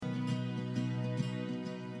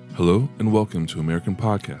Hello and welcome to American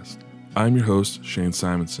Podcast. I'm your host, Shane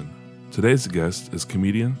Simonson. Today's guest is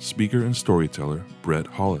comedian, speaker, and storyteller Brett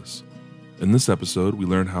Hollis. In this episode, we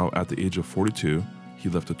learn how at the age of 42, he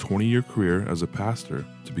left a 20-year career as a pastor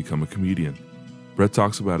to become a comedian. Brett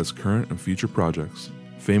talks about his current and future projects,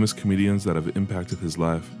 famous comedians that have impacted his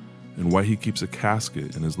life, and why he keeps a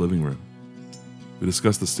casket in his living room. We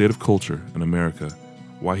discuss the state of culture in America,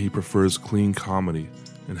 why he prefers clean comedy,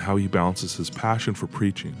 and how he balances his passion for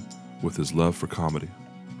preaching with his love for comedy.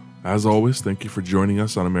 As always, thank you for joining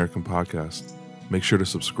us on American Podcast. Make sure to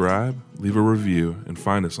subscribe, leave a review, and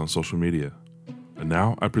find us on social media. And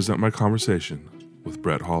now I present my conversation with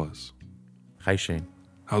Brett Hollis. Hi, Shane.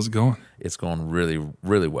 How's it going? It's going really,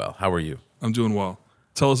 really well. How are you? I'm doing well.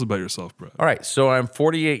 Tell us about yourself, Brett. All right, so I'm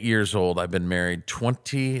 48 years old. I've been married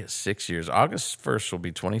 26 years. August 1st will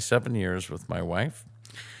be 27 years with my wife.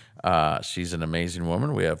 She's an amazing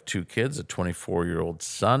woman. We have two kids, a 24-year-old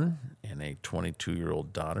son and a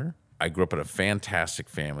 22-year-old daughter. I grew up in a fantastic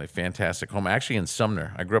family, fantastic home, actually in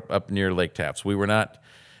Sumner. I grew up near Lake Tapps. We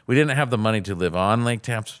didn't have the money to live on Lake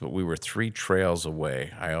Tapps, but we were 3 trails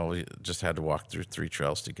away. I always just had to walk through 3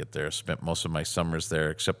 trails to get there. Spent most of my summers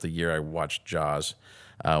there, except the year I watched Jaws.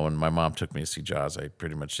 When my mom took me to see Jaws, I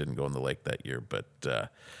pretty much didn't go in the lake that year. But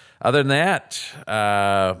other than that,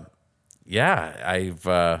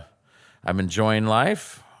 I'm enjoying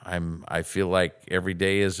life. I feel like every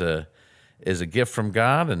day is a gift from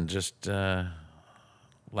God, and just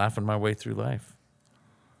laughing my way through life.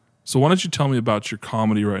 So why don't you tell me about your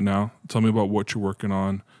comedy right now? Tell me about what you're working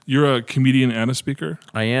on. You're a comedian and a speaker?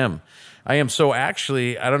 I am. So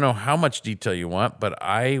actually, I don't know how much detail you want, but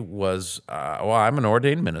I was, I'm an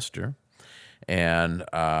ordained minister, and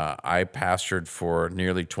I pastored for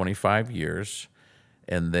nearly 25 years.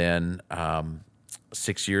 And then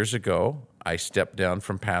 6 years ago, I stepped down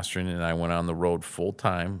from pastoring and I went on the road full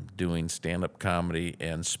time doing stand-up comedy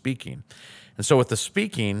and speaking. And so with the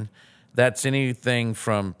speaking, that's anything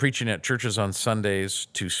from preaching at churches on Sundays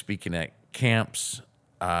to speaking at camps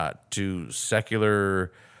to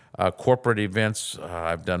secular corporate events.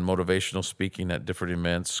 I've done motivational speaking at different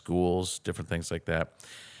events, schools, different things like that.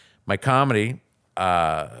 My comedy,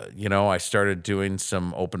 I started doing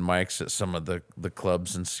some open mics at some of the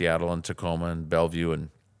clubs in Seattle and Tacoma and Bellevue,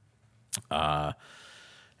 and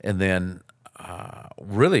then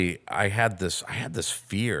really I had this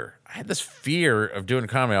fear. I had this fear of doing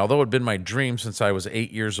comedy, although it had been my dream since I was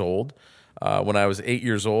 8 years old. When I was 8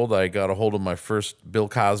 years old, I got a hold of my first Bill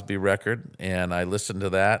Cosby record, and I listened to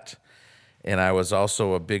that. And I was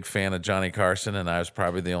also a big fan of Johnny Carson, and I was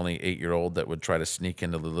probably the only 8-year-old that would try to sneak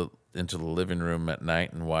into the living room at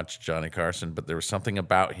night and watch Johnny Carson. But there was something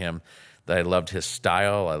about him that I loved his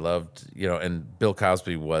style. I loved, and Bill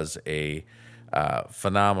Cosby was a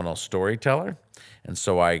phenomenal storyteller. And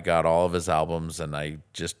so I got all of his albums, and I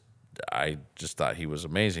just thought he was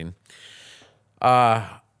amazing.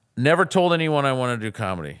 Never told anyone I wanted to do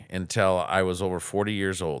comedy until I was over 40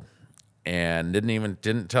 years old. And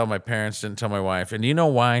didn't tell my parents, didn't tell my wife. And you know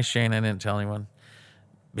why, Shane, I didn't tell anyone?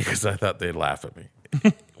 Because I thought they'd laugh at me,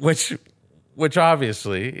 which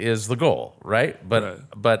obviously is the goal, right?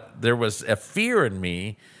 But there was a fear in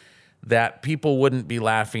me that people wouldn't be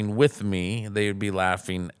laughing with me; they would be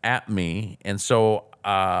laughing at me, and so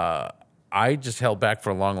I just held back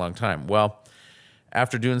for a long, long time. Well,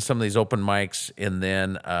 after doing some of these open mics, and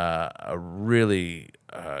then a really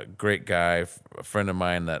great guy, a friend of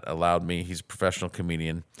mine that allowed me, he's a professional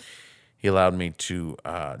comedian. He allowed me to,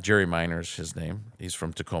 Jerry Miner's his name. He's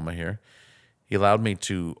from Tacoma here. He allowed me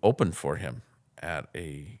to open for him at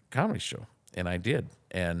a comedy show, and I did.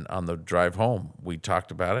 And on the drive home, we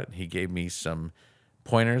talked about it. He gave me some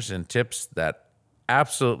pointers and tips that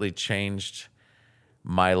absolutely changed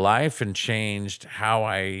my life and changed how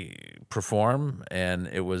I perform, and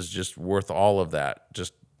it was just worth all of that,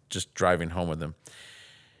 just driving home with him.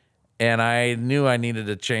 And I knew I needed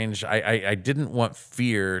to change. I didn't want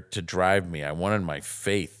fear to drive me. I wanted my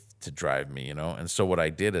faith to drive me, And so what I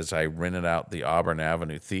did is I rented out the Auburn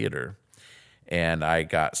Avenue Theater, and I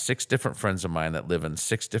got 6 different friends of mine that live in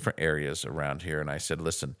 6 different areas around here. And I said,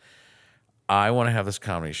 listen, I want to have this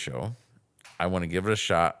comedy show. I want to give it a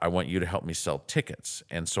shot. I want you to help me sell tickets.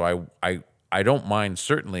 And so I don't mind,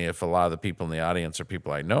 certainly, if a lot of the people in the audience are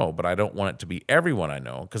people I know, but I don't want it to be everyone I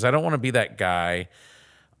know, because I don't want to be that guy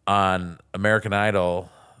on American Idol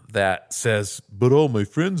that says, but all my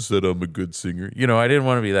friends said I'm a good singer. I didn't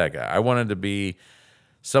want to be that guy. I wanted to be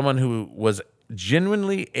someone who was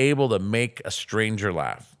genuinely able to make a stranger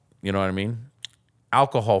laugh. You know what I mean?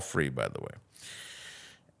 Alcohol-free, by the way.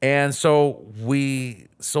 And so we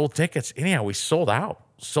sold tickets. Anyhow, we sold out.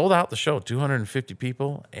 sold out the show, 250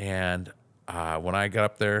 people. And when I got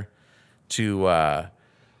up there to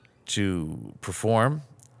perform,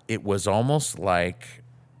 it was almost like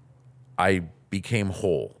I became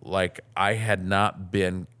whole. Like I had not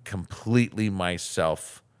been completely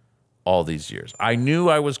myself all these years. I knew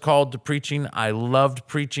I was called to preaching. I loved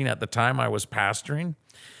preaching at the time I was pastoring.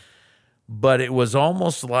 But it was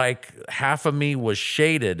almost like half of me was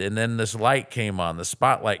shaded, and then this light came on, the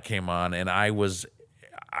spotlight came on, and I was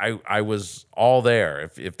all there,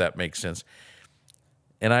 if that makes sense.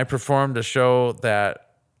 And I performed a show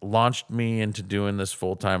that launched me into doing this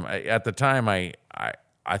full time. At the time, I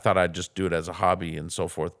thought I'd just do it as a hobby and so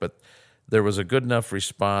forth, but there was a good enough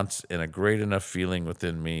response and a great enough feeling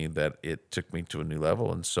within me that it took me to a new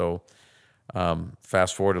level. And so,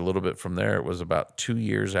 fast forward a little bit from there, it was about 2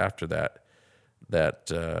 years after that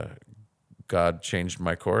God changed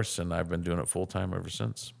my course, and I've been doing it full time ever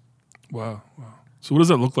since. Wow. So what does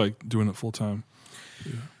that look like, doing it full time?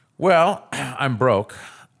 Yeah. Well, I'm broke.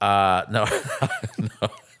 No,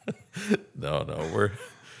 no.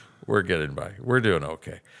 We're getting by. We're doing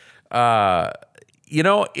okay.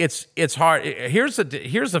 It's hard. Here's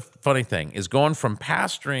the funny thing: is going from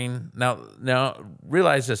pastoring. Now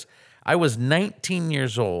realize this. I was 19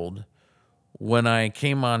 years old when I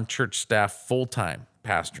came on church staff full time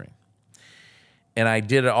pastoring, and I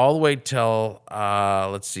did it all the way till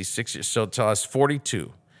 6 years. So till I was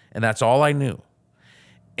 42, and that's all I knew.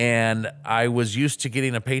 And I was used to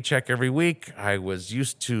getting a paycheck every week. I was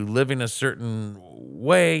used to living a certain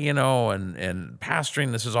way, and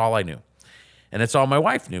pastoring. This is all I knew. And it's all my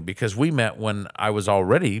wife knew because we met when I was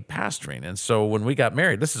already pastoring. And so when we got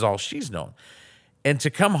married, this is all she's known. And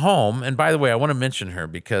to come home, and by the way, I want to mention her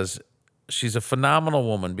because she's a phenomenal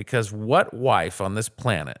woman, because what wife on this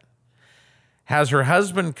planet has her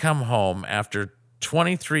husband come home after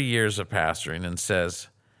 23 years of pastoring and says,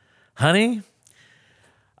 honey,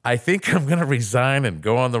 I think I'm going to resign and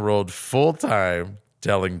go on the road full time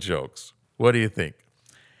telling jokes. What do you think?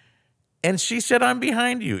 And she said, I'm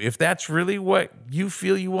behind you. If that's really what you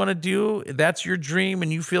feel you want to do, that's your dream,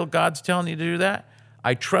 and you feel God's telling you to do that,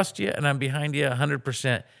 I trust you, and I'm behind you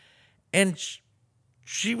 100%. And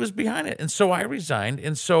she was behind it. And so I resigned.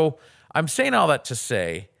 And so I'm saying all that to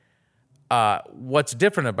say, what's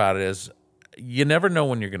different about it is you never know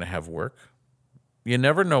when you're going to have work. You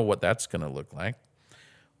never know what that's going to look like.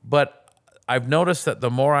 But I've noticed that the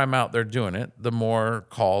more I'm out there doing it, the more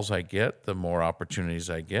calls I get, the more opportunities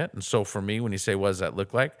I get. And so for me, when you say, what does that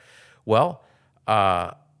look like? Well,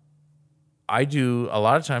 a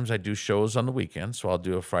lot of times I do shows on the weekend. So I'll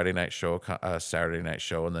do a Friday night show, a Saturday night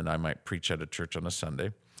show, and then I might preach at a church on a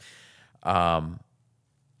Sunday.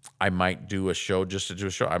 I might do a show just to do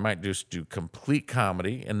a show. I might just do complete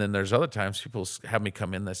comedy. And then there's other times people have me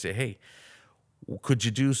come in and they say, hey, could you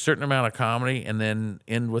do a certain amount of comedy and then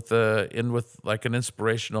end with like an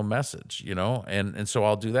inspirational message, And so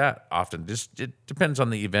I'll do that often. Just it depends on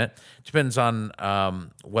the event, depends on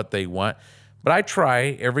what they want. But I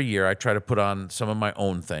try every year. I try to put on some of my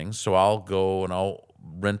own things. So I'll go and I'll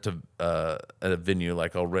rent a venue.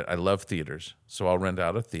 Like I love theaters, so I'll rent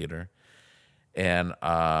out a theater, and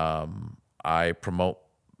I promote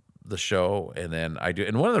the show, and then I do.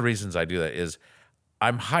 And one of the reasons I do that is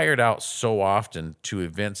I'm hired out so often to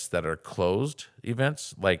events that are closed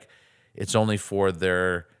events. Like it's only for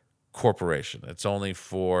their corporation. It's only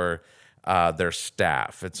for their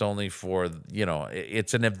staff. It's only for,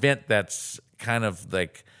 it's an event that's kind of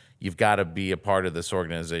like you've got to be a part of this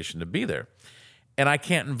organization to be there. And I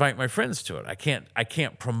can't invite my friends to it. I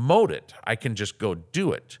can't promote it. I can just go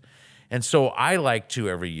do it. And so I like to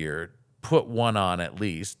every year put one on at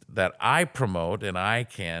least that I promote, and I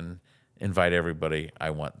can invite everybody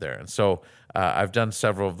I want there. And so I've done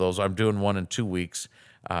several of those. I'm doing one in 2 weeks.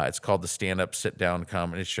 It's called the Stand Up, Sit Down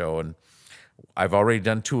Comedy Show. And I've already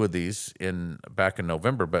done 2 of these back in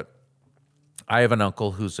November, but I have an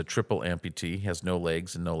uncle who's a triple amputee. He has no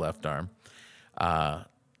legs and no left arm.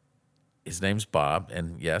 His name's Bob,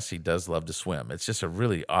 and yes, he does love to swim. It's just a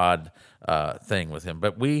really odd thing with him.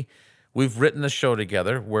 But we've written the show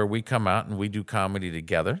together where we come out and we do comedy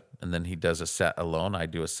together, and then he does a set alone. I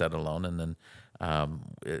do a set alone, and then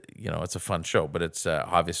it's a fun show. But it's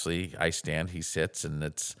obviously I stand, he sits, and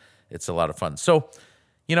it's a lot of fun. So,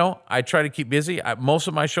 I try to keep busy. Most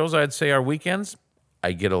of my shows, I'd say, are weekends.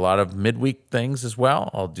 I get a lot of midweek things as well.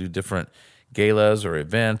 I'll do different galas or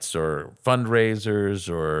events or fundraisers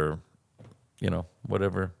or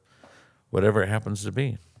whatever it happens to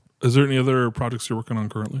be. Is there any other projects you're working on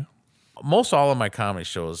currently? Most all of my comedy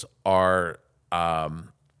shows are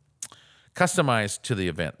customized to the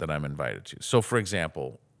event that I'm invited to. So, for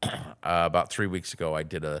example, about 3 weeks ago, I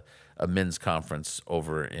did a men's conference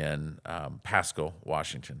over in Pasco,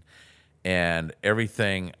 Washington. And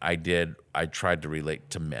everything I did, I tried to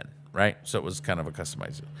relate to men, right? So it was kind of a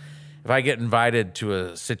customized. If I get invited to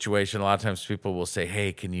a situation, a lot of times people will say,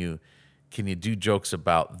 hey, can you do jokes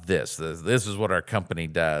about this? This is what our company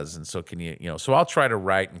does. And so so I'll try to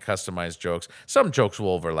write and customize jokes. Some jokes will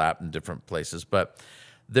overlap in different places, but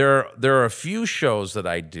there are a few shows that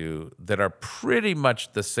I do that are pretty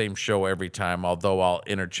much the same show every time, although I'll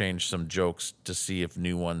interchange some jokes to see if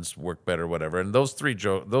new ones work better, whatever. And those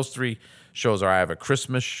three shows are, I have a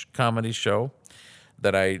Christmas comedy show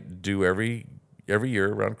that I do every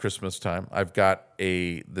year around Christmas time. I've got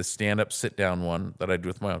the stand-up sit-down one that I do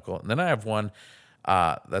with my uncle. And then I have one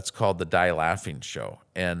that's called the Die Laughing Show.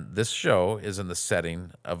 And this show is in the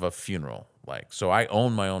setting of a funeral. So I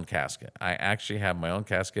own my own casket. I actually have my own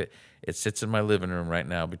casket. It sits in my living room right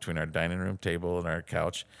now between our dining room table and our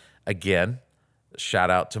couch. Again, shout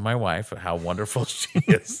out to my wife, how wonderful she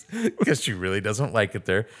is, because she really doesn't like it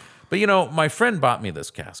there. But, my friend bought me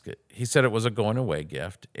this casket. He said it was a going-away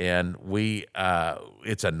gift, and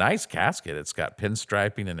it's a nice casket. It's got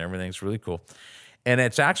pinstriping and everything. It's really cool. And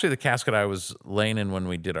it's actually the casket I was laying in when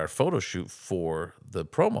we did our photo shoot for the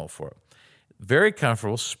promo for it. Very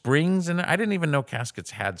comfortable, springs in it. I didn't even know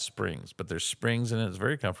caskets had springs, but there's springs in it. It's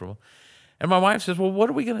very comfortable. And my wife says, well,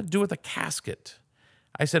 what are we going to do with a casket?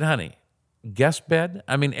 I said, honey, guest bed?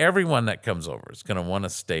 I mean, everyone that comes over is going to want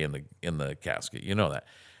to stay in the casket. You know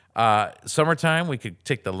that. Summertime, we could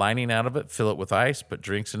take the lining out of it, fill it with ice, put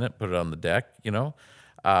drinks in it, put it on the deck,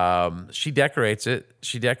 She decorates it.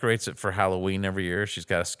 She decorates it for Halloween every year. She's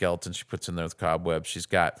got a skeleton she puts in there with cobwebs. She's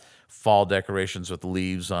got fall decorations with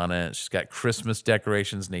leaves on it. She's got Christmas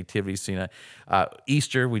decorations, nativity scene.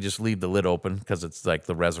 Easter, we just leave the lid open because it's like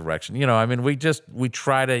the resurrection. We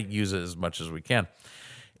try to use it as much as we can.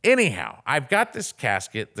 Anyhow, I've got this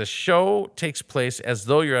casket. The show takes place as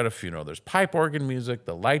though you're at a funeral. There's pipe organ music.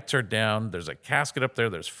 The lights are down. There's a casket up there.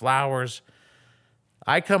 There's flowers.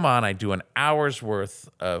 I come on, I do an hour's worth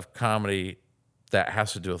of comedy that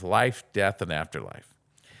has to do with life, death, and afterlife.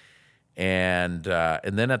 And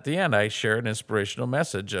then at the end, I share an inspirational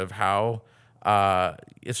message of how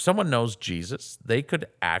if someone knows Jesus, they could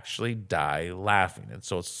actually die laughing. And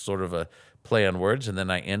so it's sort of a play on words. And then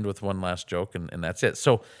I end with one last joke, and that's it.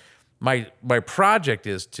 So my project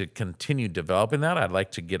is to continue developing that. I'd like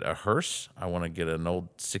to get a hearse. I want to get an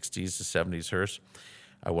old 60s to 70s hearse.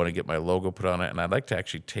 I want to get my logo put on it, and I'd like to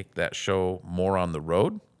actually take that show more on the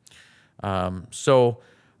road. So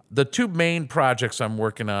the two main projects I'm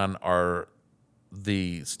working on are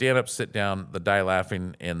the stand-up, sit-down, the Die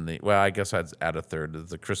Laughing, and I guess I'd add a third,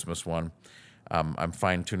 the Christmas one. I'm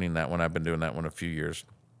fine-tuning that one. I've been doing that one a few years.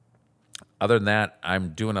 Other than that, I'm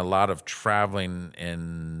doing a lot of traveling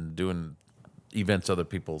and doing events other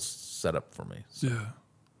people set up for me. So. Yeah.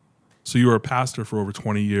 So you were a pastor for over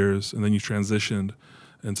 20 years, and then you transitioned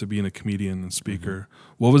into being a comedian and speaker.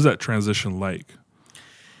 Mm-hmm. What was that transition like?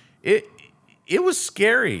 It was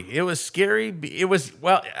scary. It was scary.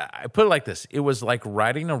 I put it like this. It was like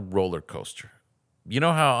riding a roller coaster. You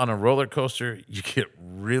know how on a roller coaster you get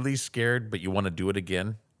really scared, but you want to do it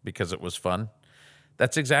again because it was fun?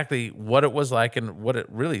 That's exactly what it was like and what it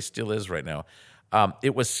really still is right now.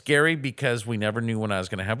 It was scary because we never knew when I was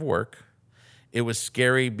going to have work. It was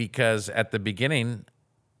scary because at the beginning,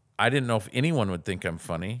 I didn't know if anyone would think I'm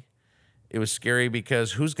funny. It was scary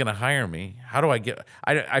because who's going to hire me? How do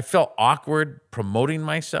I felt awkward promoting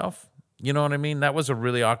myself. You know what I mean? That was a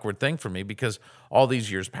really awkward thing for me because all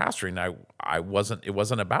these years pastoring, it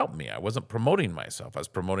wasn't about me. I wasn't promoting myself. I was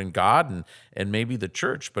promoting God and maybe the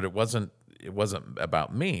church, but it wasn't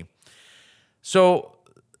about me. So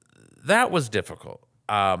that was difficult.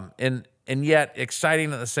 And yet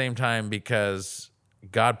exciting at the same time because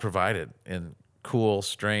God provided in cool,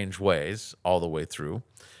 strange ways all the way through.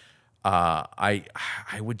 I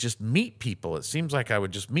would just meet people. It seems like I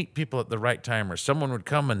would just meet people at the right time, or someone would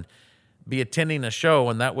come and be attending a show,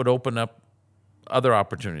 and that would open up other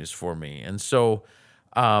opportunities for me. And so,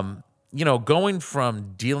 going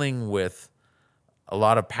from dealing with a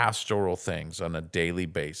lot of pastoral things on a daily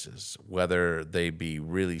basis, whether they be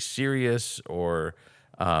really serious or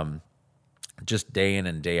just day in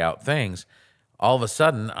and day out things, all of a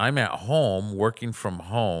sudden I'm at home working from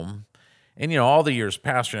home. And, all the years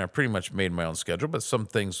pastoring, I pretty much made my own schedule, but some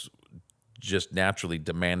things just naturally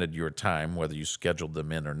demanded your time, whether you scheduled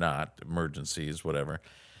them in or not, emergencies, whatever.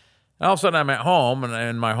 And all of a sudden I'm at home and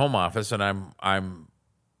in my home office, and I'm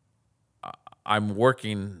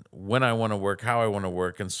working when I want to work, how I want to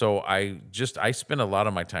work. And so I spend a lot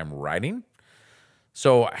of my time writing.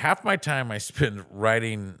 So half my time I spend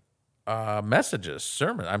writing messages,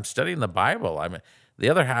 sermons. I'm studying the Bible. The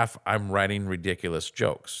other half, I'm writing ridiculous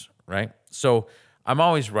jokes, right? So I'm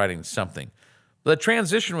always writing something. The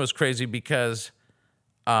transition was crazy because,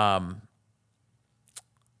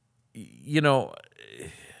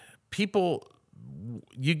 people,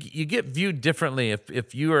 you get viewed differently.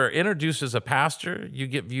 If you are introduced as a pastor, you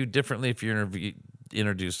get viewed differently if you're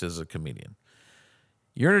introduced as a comedian.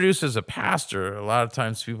 You're introduced as a pastor, a lot of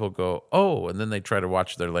times people go, oh, and then they try to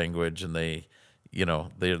watch their language, and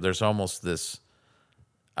there's almost this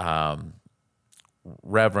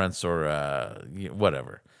reverence or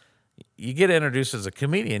whatever. You get introduced as a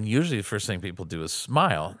comedian, usually the first thing people do is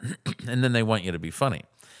smile, and then they want you to be funny.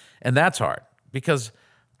 And that's hard, because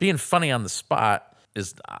being funny on the spot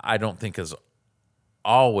I don't think is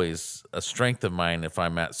always a strength of mine if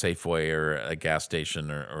I'm at Safeway or a gas station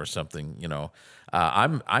or something,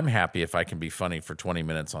 I'm happy if I can be funny for 20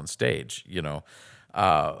 minutes on stage,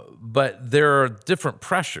 but there are different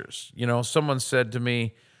pressures. Someone said to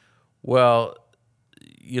me, well,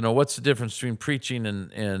 what's the difference between preaching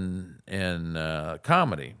and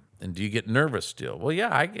comedy? And do you get nervous still? Well,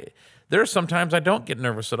 yeah, there are some times I don't get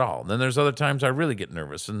nervous at all. And then there's other times I really get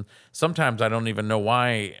nervous. And sometimes I don't even know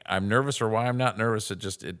why I'm nervous or why I'm not nervous. It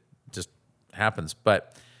just happens.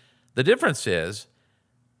 But the difference is,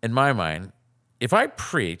 in my mind, if I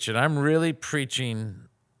preach and I'm really preaching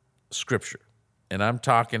Scripture and I'm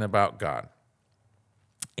talking about God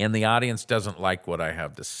and the audience doesn't like what I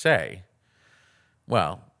have to say,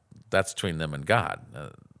 well, that's between them and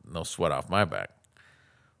God. No sweat off my back.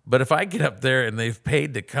 But if I get up there and they've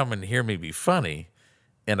paid to come and hear me be funny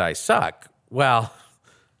and I suck, well,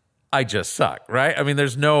 I just suck, right? I mean,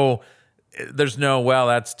 there's no, well,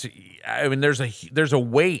 that's too, I mean, there's a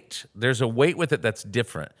weight with it that's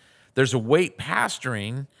different. There's a weight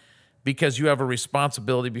pastoring because you have a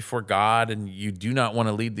responsibility before God and you do not want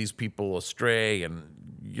to lead these people astray. And,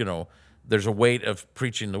 there's a weight of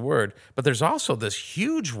preaching the word, but there's also this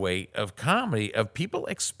huge weight of comedy of people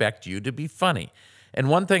expect you to be funny. And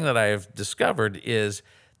one thing that I have discovered is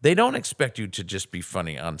they don't expect you to just be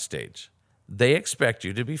funny on stage. They expect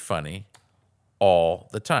you to be funny all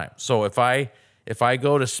the time. So if I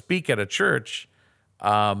go to speak at a church,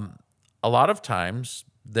 a lot of times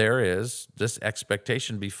there is this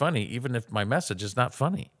expectation to be funny, even if my message is not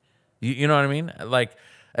funny. You know what I mean?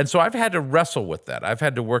 And so I've had to wrestle with that. I've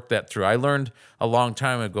had to work that through. I learned a long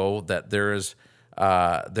time ago that there's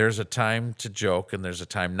a time to joke and there's a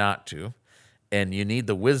time not to. And you need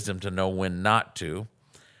the wisdom to know when not to.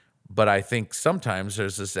 But I think sometimes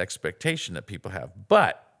there's this expectation that people have.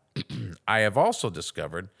 But I have also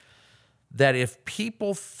discovered that if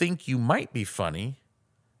people think you might be funny,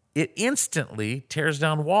 it instantly tears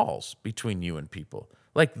down walls between you and people.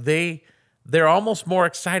 Like they're almost more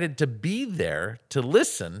excited to be there to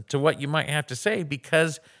listen to what you might have to say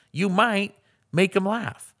because you might make them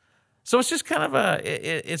laugh. So it's just kind of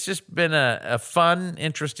it's just been a fun,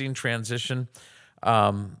 interesting transition.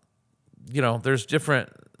 There's different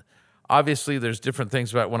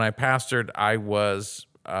things about when I pastored. I was,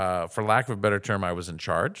 for lack of a better term, I was in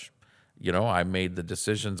charge. I made the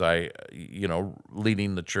decisions.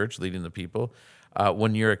 Leading the church, leading the people.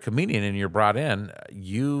 When you're a comedian and you're brought in,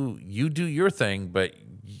 you do your thing, but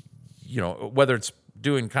whether it's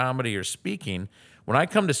doing comedy or speaking, when I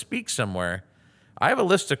come to speak somewhere, I have a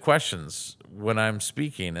list of questions when I'm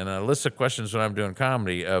speaking and a list of questions when I'm doing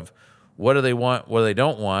comedy of what do they want, what do they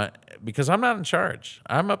don't want, because I'm not in charge.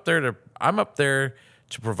 I'm up there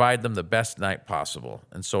to provide them the best night possible,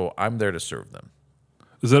 and so I'm there to serve them.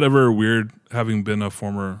 Is that ever weird, having been a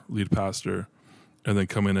former lead pastor and then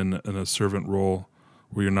coming in a servant role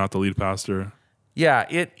where you're not the lead pastor? Yeah,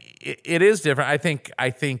 it is different. I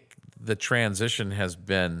think the transition has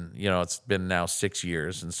been, it's been now 6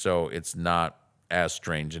 years, and so it's not as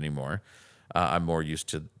strange anymore. I'm more used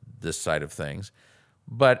to this side of things,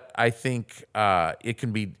 but I think it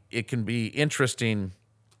can be interesting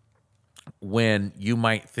when you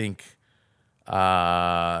might think,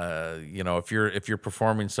 if you're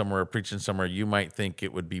performing somewhere or preaching somewhere, you might think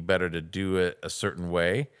it would be better to do it a certain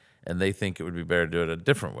way, and they think it would be better to do it a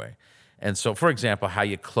different way. And so, for example, how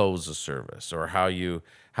you close a service or how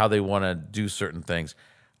they want to do certain things,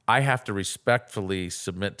 I have to respectfully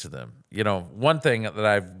submit to them. One thing that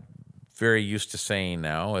I'm very used to saying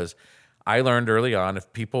now is I learned early on,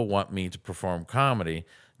 if people want me to perform comedy,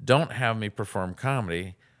 don't have me perform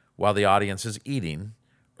comedy while the audience is eating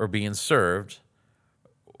or being served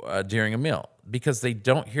during a meal, because they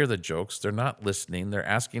don't hear the jokes. They're not listening. They're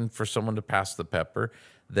asking for someone to pass the pepper.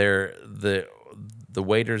 The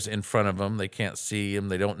waiter's in front of them. They can't see him.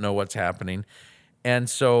 They don't know what's happening. And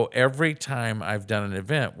so every time I've done an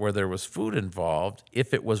event where there was food involved,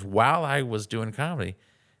 if it was while I was doing comedy,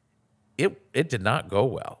 it did not go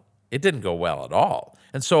well. It didn't go well at all.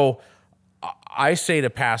 And so I say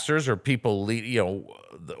to pastors or people, the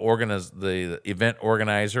event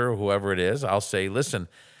organizer or whoever it is, I'll say, listen,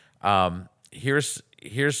 here's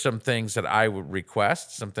some things that I would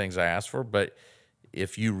request, some things I ask for, but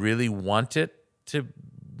if you really want it to,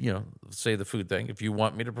 say the food thing, if you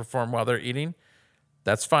want me to perform while they're eating,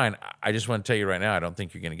 that's fine. I just want to tell you right now, I don't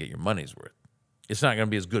think you're going to get your money's worth. It's not going to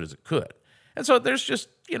be as good as it could. And so there's just,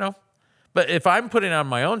 but if I'm putting on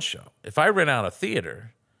my own show, if I rent out a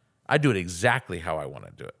theater, I do it exactly how I want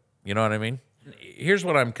to do it. You know what I mean? Here's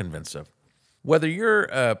what I'm convinced of. Whether you're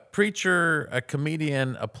a preacher, a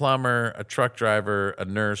comedian, a plumber, a truck driver, a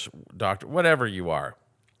nurse, doctor, whatever you are,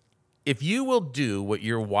 if you will do what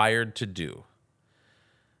you're wired to do,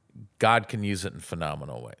 God can use it in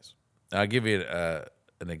phenomenal ways. I'll give you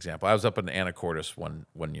an example. I was up in Anacortes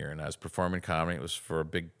one year, and I was performing comedy. It was for a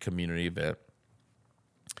big community event.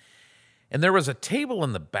 And there was a table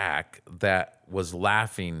in the back that was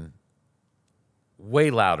laughing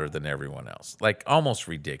way louder than everyone else, like almost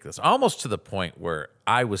ridiculous, almost to the point where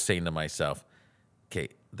I was saying to myself, okay,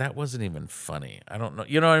 that wasn't even funny. I don't know.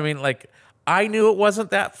 You know what I mean? Like, I knew it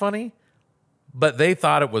wasn't that funny, but they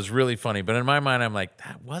thought it was really funny. But in my mind, I'm like,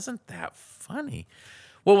 that wasn't that funny.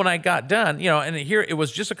 Well, when I got done, and here it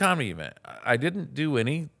was just a comedy event. I didn't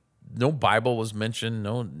do no Bible was mentioned,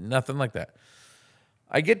 no, nothing like that.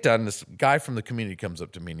 I get done. This guy from the community comes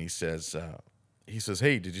up to me and he says,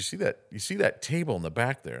 hey, did you see that? You see that table in the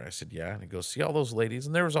back there? I said, yeah. And he goes, see all those ladies?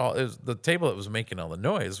 And the table that was making all the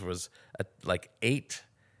noise was like 8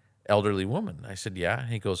 elderly women. I said, yeah.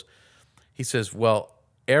 And he says, well,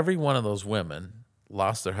 every one of those women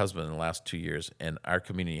lost their husband in the last 2 years, and our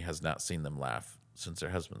community has not seen them laugh since their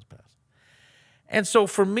husbands passed. And so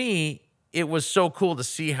for me, it was so cool to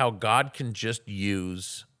see how God can just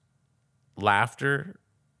use laughter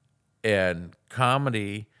and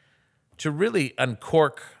comedy to really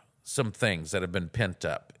uncork some things that have been pent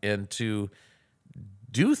up and to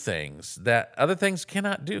do things that other things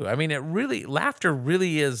cannot do. I mean, laughter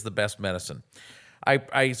really is the best medicine.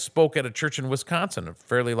 I spoke at a church in Wisconsin, a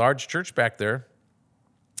fairly large church back there.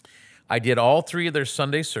 I did all 3 of their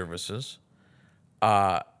Sunday services.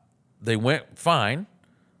 They went fine,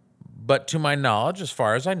 but to my knowledge, as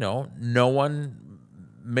far as I know, no one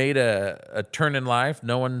made a turn in life.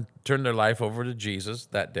 No one turned their life over to Jesus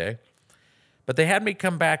that day. But they had me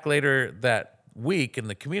come back later that week in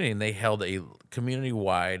the community, and they held a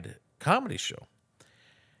community-wide comedy show.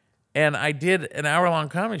 And I did an hour-long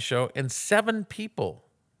comedy show, and 7 people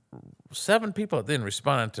then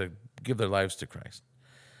responded to give their lives to Christ.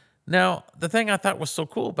 Now, the thing I thought was so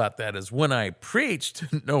cool about that is when I preached,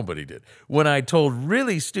 nobody did. When I told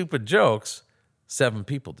really stupid jokes, 7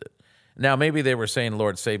 people did. Now, maybe they were saying,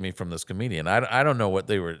 Lord, save me from this comedian. I don't know what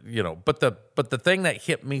they were, But the thing that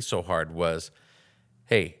hit me so hard was,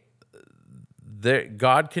 hey,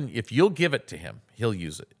 God can, if you'll give it to him, he'll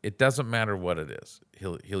use it. It doesn't matter what it is.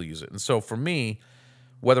 He'll use it. And so for me,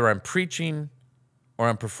 whether I'm preaching or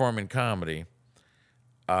I'm performing comedy,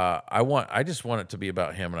 I just want it to be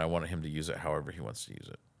about him, and I want him to use it however he wants to use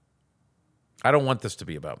it. I don't want this to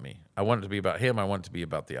be about me. I want it to be about him. I want it to be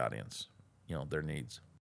about the audience, their needs.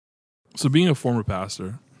 So being a former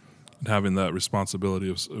pastor and having that responsibility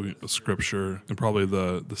of scripture and probably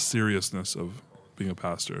the seriousness of being a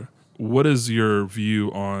pastor, what is your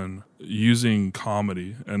view on using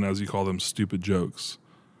comedy and, as you call them, stupid jokes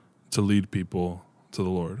to lead people to the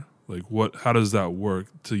Lord? Like, how does that work,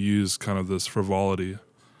 to use kind of this frivolity?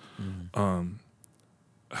 Mm-hmm.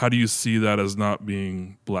 How do you see that as not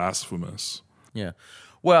being blasphemous? Yeah.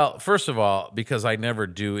 Well, first of all, because I never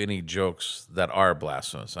do any jokes that are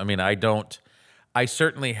blasphemous. I mean, I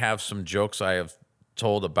certainly have some jokes I have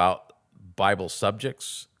told about Bible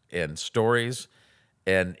subjects and stories,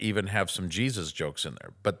 and even have some Jesus jokes in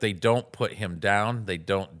there, but they don't put him down. They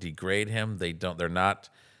don't degrade him. They're not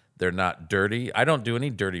dirty. I don't do any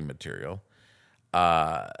dirty material.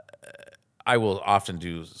 I will often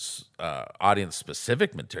do audience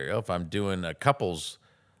specific material. If I'm doing a couples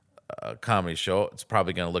comedy show, it's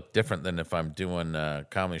probably going to look different than if I'm doing a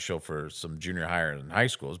comedy show for some junior high and high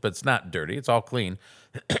schools, but it's not dirty. It's all clean.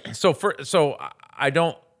 So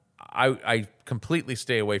I completely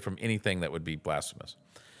stay away from anything that would be blasphemous.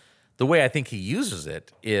 The way I think he uses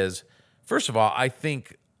it is, first of all, I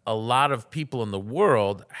think a lot of people in the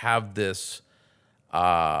world have this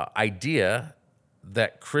idea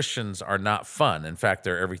that Christians are not fun. In fact,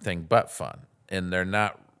 they're everything but fun, and they're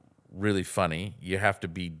not really funny. You have to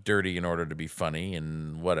be dirty in order to be funny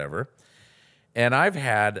and whatever. And I've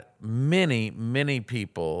had many, many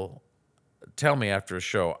people tell me after a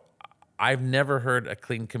show, I've never heard a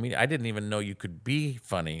clean comedian. I didn't even know you could be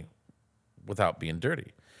funny without being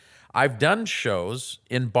dirty. I've done shows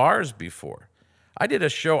in bars before. I did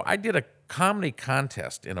a comedy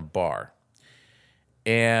contest in a bar,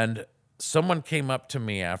 and someone came up to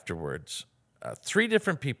me afterwards. 3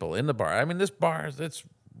 different people in the bar. I mean, this bar, it's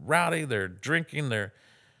rowdy. They're drinking.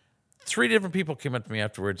 3 different people came up to me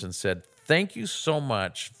afterwards and said, "Thank you so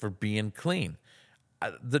much for being clean."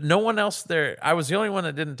 No one else there. I was the only one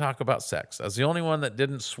that didn't talk about sex. I was the only one that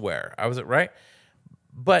didn't swear. I was right,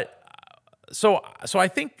 but so I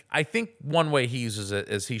think one way he uses it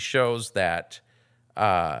is he shows that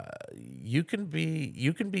you can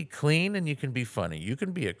be clean and you can be funny. You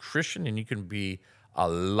can be a Christian and you can be a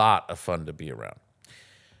lot of fun to be around.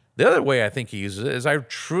 The other way I think he uses it is I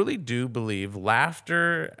truly do believe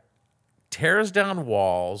laughter tears down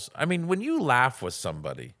walls. I mean, when you laugh with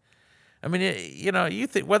somebody, I mean, you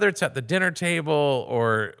think whether it's at the dinner table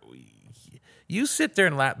or you sit there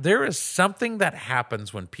and laugh, there is something that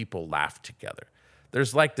happens when people laugh together.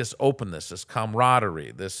 There's like this openness, this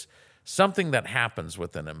camaraderie, this something that happens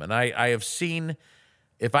within them. And I have seen,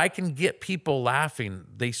 if I can get people laughing,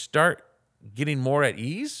 they start getting more at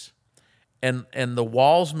ease. And the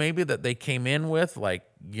walls maybe that they came in with, like,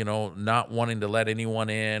 not wanting to let anyone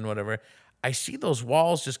in, whatever, I see those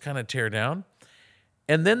walls just kind of tear down.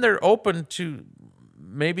 And then they're open to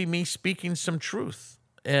maybe me speaking some truth.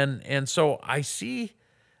 And so I see,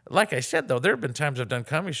 like I said, though, there have been times I've done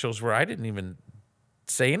comedy shows where I didn't even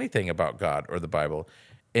say anything about God or the Bible.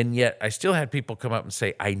 And yet I still had people come up and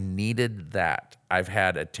say, I needed that. I've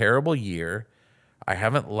had a terrible year. I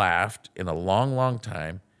haven't laughed in a long, long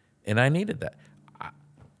time. And I needed that.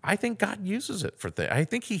 I think God uses it for things. I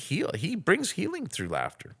think He brings healing through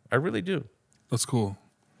laughter. I really do. That's cool.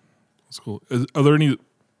 That's cool. Are there any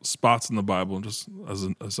spots in the Bible, just as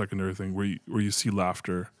a secondary thing, where you see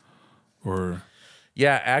laughter, or?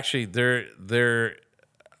 Yeah, actually, there.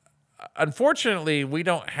 Unfortunately, we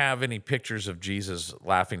don't have any pictures of Jesus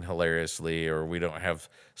laughing hilariously, or we don't have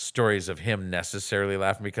stories of him necessarily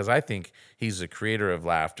laughing, because I think he's the creator of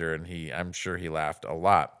laughter, and I'm sure he laughed a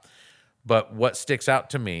lot. But what sticks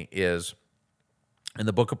out to me is in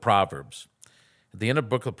the book of Proverbs. At the end of the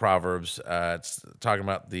book of Proverbs, it's talking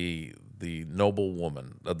about the noble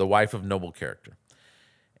woman, the wife of noble character.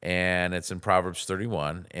 And it's in Proverbs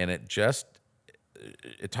 31, and it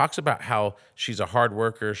talks about how she's a hard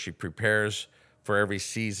worker. She prepares for every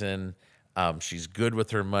season. She's good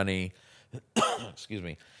with her money. Excuse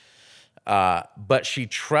me. But she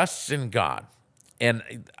trusts in God. And,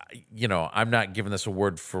 I'm not giving this a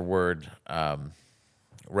word for word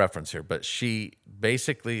reference here, but she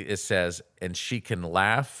basically, it says, and she can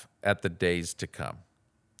laugh at the days to come.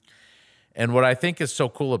 And what I think is so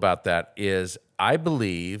cool about that is I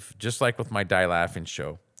believe, just like with my Die Laughing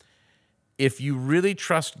show, if you really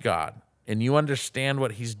trust God and you understand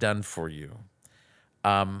what he's done for you,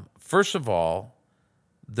 first of all,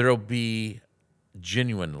 there'll be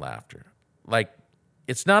genuine laughter. Like,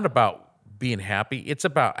 it's not about being happy. It's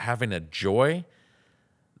about having a joy.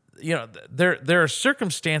 There are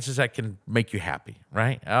circumstances that can make you happy,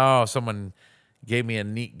 right? Oh, someone gave me a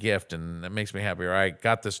neat gift and that makes me happy, or I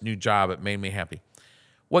got this new job, it made me happy.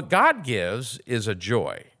 What God gives is a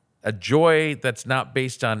joy that's not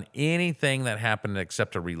based on anything that happened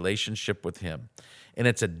except a relationship with him. And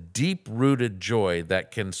it's a deep-rooted joy that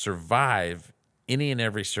can survive any and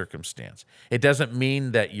every circumstance. It doesn't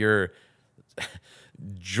mean that you're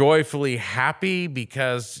joyfully happy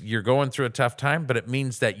because you're going through a tough time, but it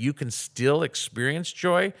means that you can still experience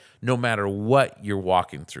joy no matter what you're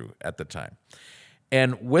walking through at the time.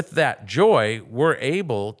 And with that joy, we're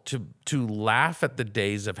able to laugh at the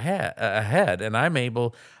days ahead. And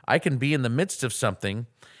I can be in the midst of something,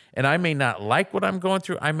 and I may not like what I'm going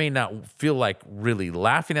through. I may not feel like really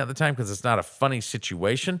laughing at the time because it's not a funny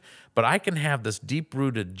situation, but I can have this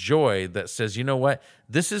deep-rooted joy that says, you know what?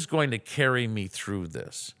 This is going to carry me through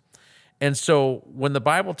this. And so when the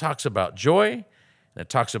Bible talks about joy, and it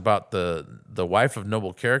talks about the wife of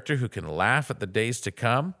noble character who can laugh at the days to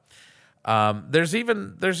come, there's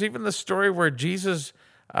even the story where Jesus,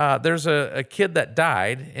 there's a kid that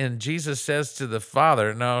died, and Jesus says to the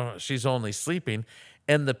father, no, she's only sleeping.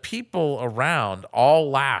 And the people around all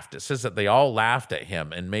laughed. It says that they all laughed at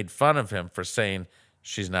him and made fun of him for saying,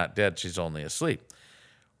 she's not dead, she's only asleep.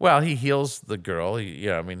 Well, he heals the girl.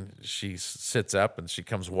 She sits up and she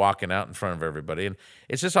comes walking out in front of everybody. And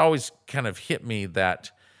it's just always kind of hit me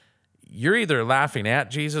that you're either laughing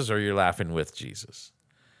at Jesus or you're laughing with Jesus.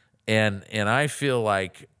 And I feel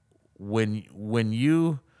like when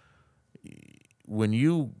you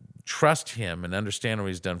you trust him and understand what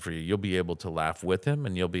he's done for you, you'll be able to laugh with him,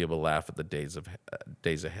 and you'll be able to laugh at the days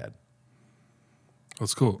ahead.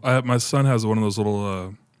 That's cool. My son has one of those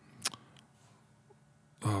little,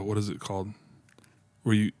 what is it called?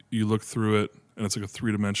 Where you look through it and it's like a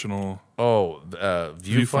 3-dimensional.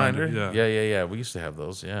 Viewfinder. Yeah. We used to have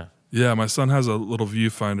those. Yeah. Yeah, my son has a little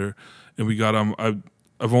viewfinder, and we got him.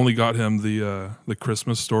 I've only got him the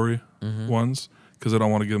Christmas Story ones because I don't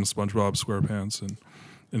want to get him SpongeBob SquarePants and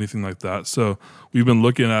anything like that. So we've been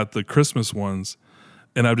looking at the Christmas ones,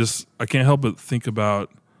 and I can't help but think about,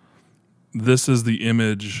 this is the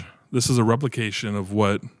image. This is a replication of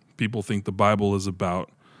what people think the Bible is about.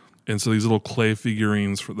 And so these little clay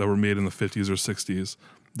figurines that were made in the 50s or 60s,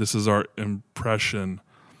 this is our impression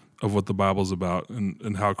of what the Bible's about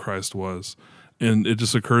and how Christ was. And it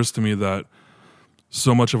just occurs to me that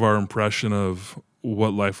so much of our impression of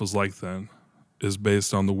what life was like then is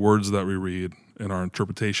based on the words that we read and our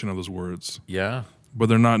interpretation of those words. Yeah. But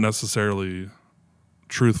they're not necessarily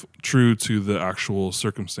true to the actual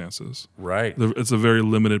circumstances. Right. It's a very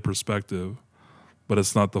limited perspective, but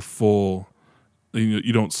it's not the full.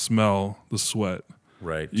 You don't smell the sweat.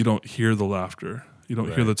 Right. You don't hear the laughter. You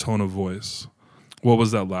don't hear the tone of voice. What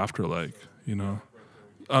was that laughter like?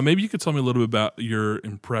 Maybe you could tell me a little bit about your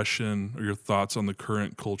impression or your thoughts on the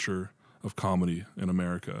current culture of comedy in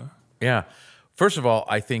America. Yeah. First of all,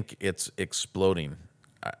 I think it's exploding.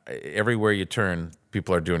 Everywhere you turn,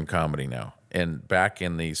 people are doing comedy now. And back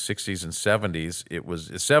in the 60s and 70s, the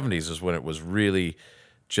 70s is when it was really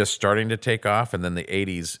just starting to take off. And then the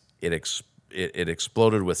 80s, it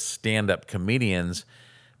exploded with stand-up comedians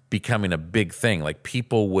becoming a big thing. Like,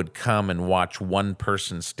 people would come and watch one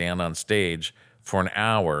person stand on stage for an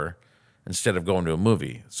hour instead of going to a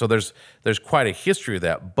movie. So there's quite a history of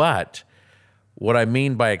that. But what I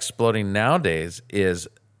mean by exploding nowadays is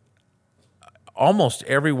almost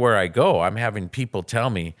everywhere I go, I'm having people tell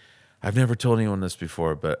me, I've never told anyone this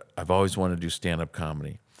before, but I've always wanted to do stand-up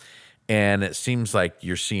comedy. And it seems like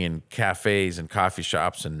you're seeing cafes and coffee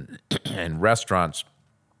shops and and restaurants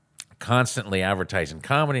constantly advertising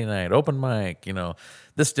comedy night, open mic,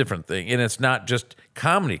 this different thing. And it's not just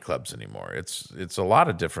comedy clubs anymore. It's a lot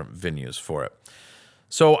of different venues for it.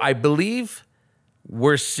 So I believe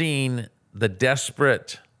we're seeing the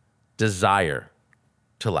desperate desire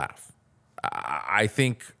to laugh. I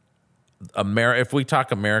think if we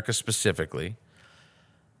talk America specifically,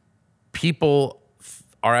 people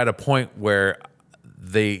are at a point where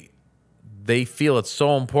they feel it's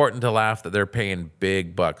so important to laugh that they're paying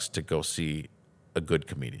big bucks to go see a good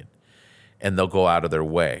comedian, and they'll go out of their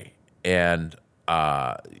way. And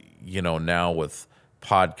now with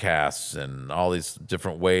podcasts and all these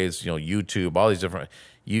different ways, YouTube, all these different,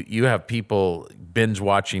 you have people binge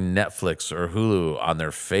watching Netflix or Hulu on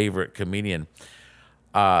their favorite comedian.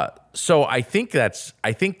 So I think that's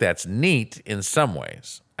neat in some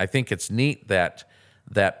ways. I think it's neat that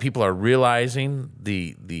people are realizing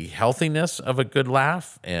the healthiness of a good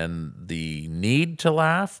laugh and the need to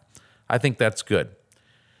laugh. I think that's good.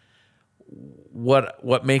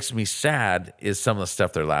 What makes me sad is some of the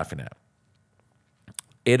stuff they're laughing at.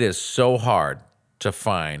 It is so hard to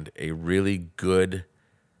find a really good,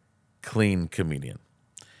 clean comedian.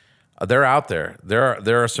 They're out there.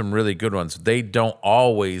 There are some really good ones. They don't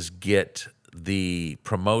always get the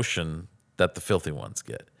promotion that the filthy ones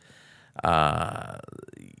get.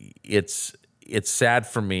 It's sad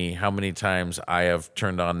for me how many times I have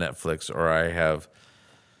turned on Netflix, or I have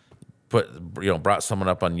brought someone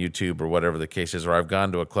up on YouTube or whatever the case is, or I've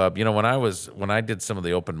gone to a club. When I did some of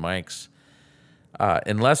the open mics,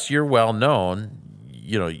 unless you're well known,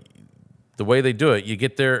 the way they do it, you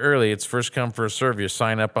get there early. It's first come, first serve. You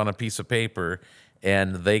sign up on a piece of paper,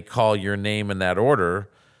 and they call your name in that order.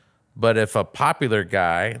 But if a popular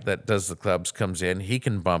guy that does the clubs comes in, he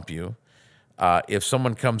can bump you. If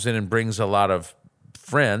someone comes in and brings a lot of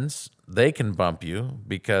friends, they can bump you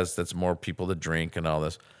because that's more people to drink and all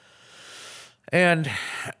this. And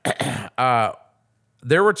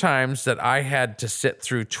there were times that I had to sit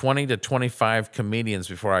through 20 to 25 comedians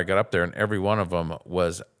before I got up there, and every one of them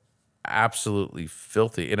was absolutely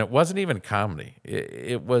filthy. And it wasn't even comedy.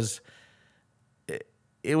 It was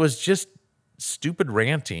just stupid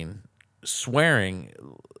ranting, swearing.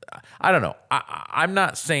 I don't know. I'm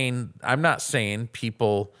not saying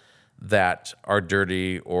people that are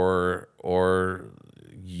dirty or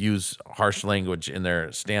use harsh language in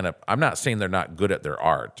their stand-up. I'm not saying they're not good at their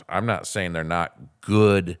art. I'm not saying they're not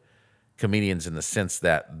good comedians in the sense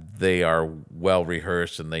that they are well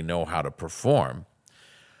rehearsed and they know how to perform.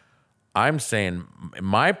 I'm saying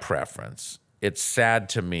my preference, it's sad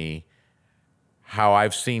to me how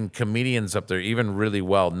I've seen comedians up there, even really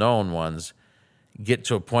well-known ones, get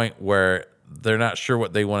to a point where they're not sure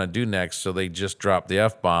what they want to do next, so they just drop the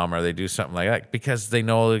F-bomb or they do something like that because they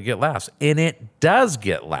know it'll get laughs. And it does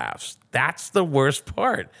get laughs. That's the worst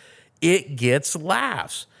part. It gets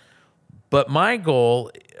laughs. But my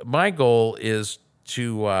goal is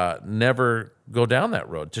to never go down that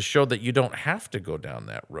road, to show that you don't have to go down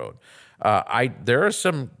that road. There are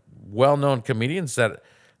some well-known comedians that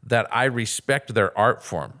I respect their art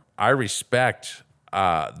form. I respect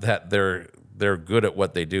that they're good at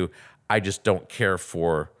what they do. I just don't care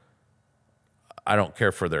for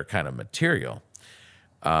their kind of material.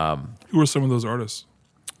 Who are some of those artists?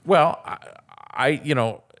 Well,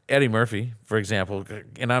 Eddie Murphy, for example,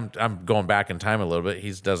 and I'm going back in time a little bit.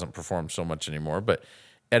 He doesn't perform so much anymore, but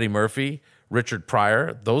Eddie Murphy, Richard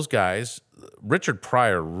Pryor, those guys. Richard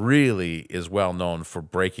Pryor really is well known for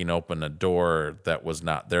breaking open a door that was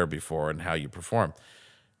not there before and how you perform.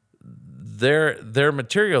 Their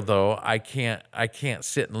material, though, I can't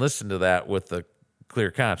sit and listen to that with a clear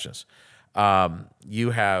conscience. You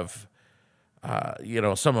have,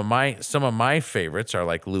 some of my favorites are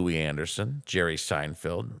like Louis Anderson, Jerry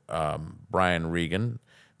Seinfeld, Brian Regan.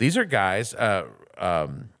 These are guys,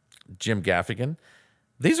 Jim Gaffigan.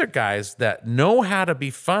 These are guys that know how to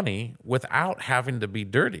be funny without having to be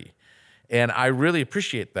dirty. And I really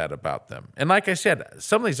appreciate that about them. And like I said,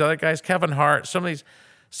 some of these other guys, Kevin Hart, some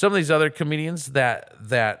of these other comedians that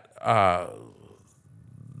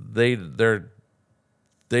they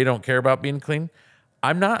don't care about being clean.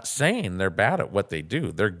 I'm not saying they're bad at what they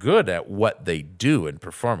do. They're good at what they do in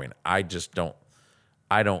performing. I don't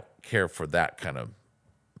care for that kind of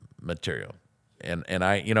material. And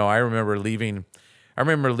I remember leaving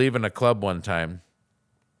a club one time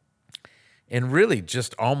and really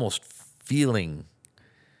just almost feeling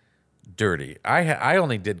dirty. I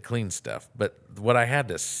only did clean stuff, but what I had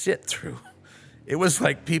to sit through, it was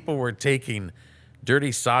like people were taking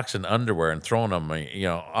dirty socks and underwear and throwing them,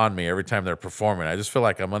 on me every time they're performing. I just feel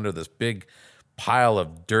like I'm under this big pile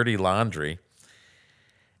of dirty laundry.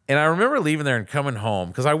 And I remember leaving there and coming home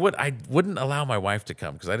because I wouldn't allow my wife to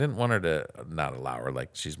come because I didn't want her to, not allow her like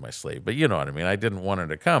she's my slave, but you know what I mean. I didn't want her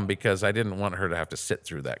to come because I didn't want her to have to sit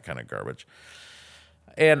through that kind of garbage.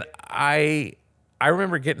 And I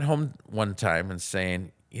remember getting home one time and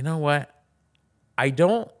saying, you know what?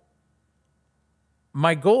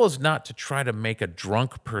 My goal is not to try to make a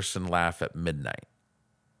drunk person laugh at midnight.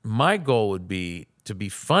 My goal would be to be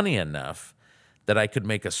funny enough that I could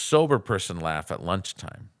make a sober person laugh at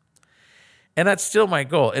lunchtime. And that's still my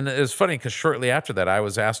goal. And it was funny because shortly after that, I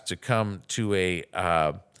was asked to come to a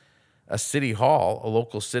city hall, a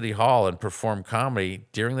local city hall, and perform comedy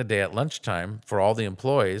during the day at lunchtime for all the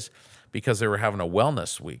employees because they were having a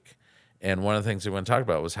wellness week. And one of the things they went to talk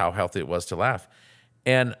about was how healthy it was to laugh.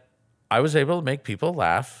 And I was able to make people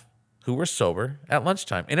laugh who were sober at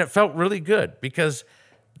lunchtime. And it felt really good because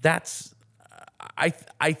I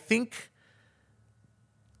think,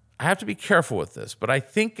 I have to be careful with this, but I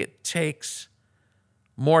think it takes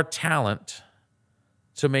more talent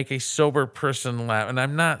to make a sober person laugh. And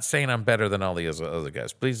I'm not saying I'm better than all the other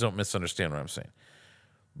guys. Please don't misunderstand what I'm saying.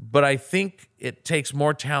 But I think it takes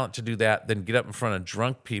more talent to do that than get up in front of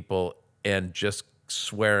drunk people and just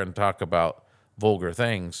swear and talk about vulgar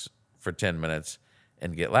things for 10 minutes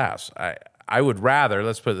and get laughs. I would rather,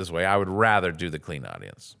 let's put it this way, I would rather do the clean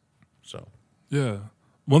audience. So, yeah.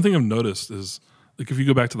 One thing I've noticed is, like, if you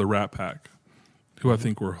go back to the Rat Pack, who I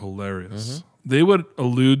think were hilarious, they would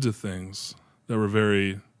allude to things that were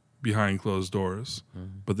very behind closed doors,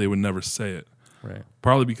 but they would never say it. Right.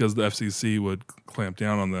 Partly because the FCC would clamp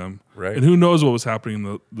down on them. Right. And who knows what was happening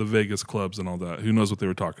in the Vegas clubs and all that. Who knows what they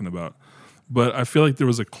were talking about. But I feel like there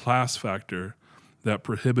was a class factor that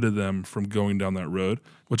prohibited them from going down that road,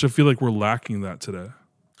 which I feel like we're lacking that today.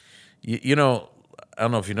 You know, I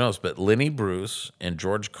don't know if you noticed, but Lenny Bruce and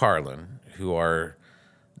George Carlin, who are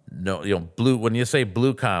blue. When you say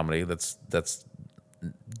blue comedy, that's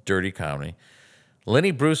dirty comedy.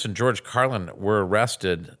 Lenny Bruce and George Carlin were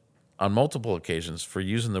arrested on multiple occasions for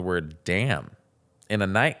using the word damn in a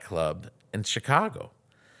nightclub in Chicago.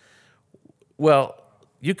 Well,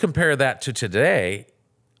 you compare that to today,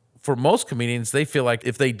 for most comedians, they feel like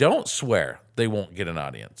if they don't swear, they won't get an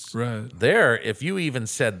audience. Right. There, if you even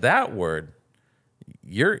said that word,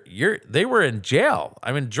 they were in jail.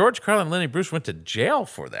 I mean, George Carlin and Lenny Bruce went to jail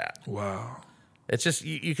for that. Wow. It's just,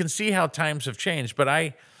 you can see how times have changed. But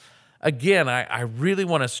I really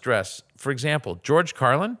want to stress, for example, George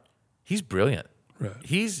Carlin, he's brilliant. Right.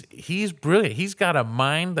 He's brilliant. He's got a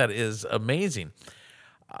mind that is amazing.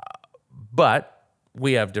 But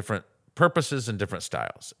we have different purposes and different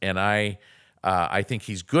styles. And I I think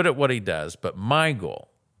he's good at what he does, but my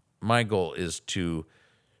goal is to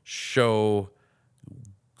show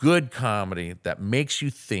good comedy that makes you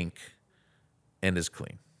think and is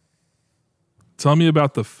clean. Tell me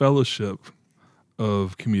about the fellowship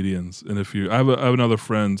of comedians. And I have another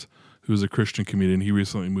friend who's a Christian comedian. He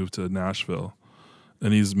recently moved to Nashville,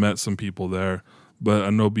 and he's met some people there. But I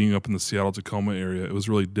know being up in the Seattle-Tacoma area, it was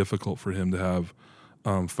really difficult for him to have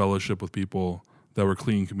fellowship with people that were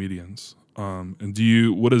clean comedians. And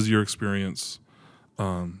what is your experience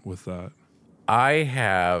with that? I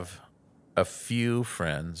have a few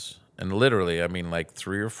friends, and literally, I mean like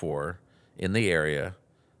 3 or 4 in the area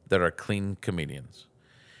that are clean comedians.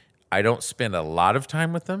 I don't spend a lot of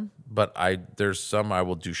time with them, but there's some I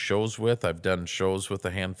will do shows with. I've done shows with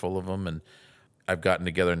a handful of them, and I've gotten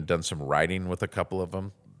together and done some writing with a couple of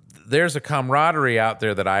them. There's a camaraderie out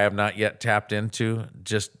there that I have not yet tapped into.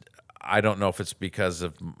 Just, I don't know if it's because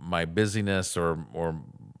of my busyness or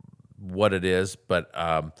what it is, but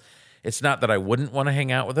it's not that I wouldn't want to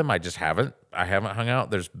hang out with them. I just haven't. I haven't hung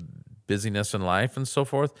out. There's busyness in life and so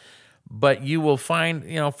forth. But you will find,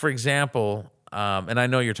 for example, and I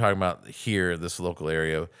know you're talking about here, this local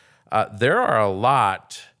area, there are a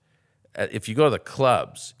lot. If you go to the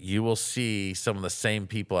clubs, you will see some of the same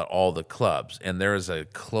people at all the clubs, and there is a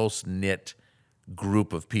close-knit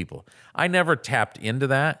group of people. I never tapped into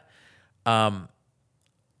that. I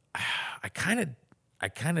kind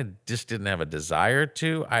of just didn't have a desire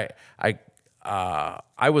to. I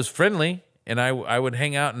was friendly, and I would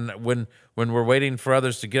hang out, and when we're waiting for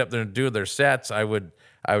others to get up there and do their sets, I would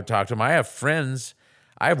talk to them. I have friends.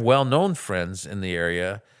 I have well-known friends in the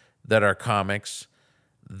area that are comics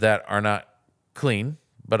that are not clean,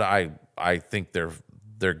 but I think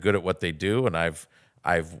they're good at what they do, and I've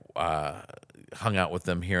hung out with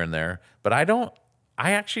them here and there. But I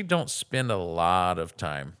actually don't spend a lot of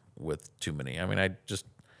time with too many. I mean,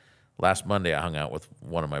 last Monday I hung out with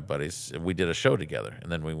one of my buddies. We did a show together, and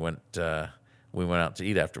then we went out to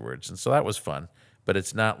eat afterwards, and so that was fun. But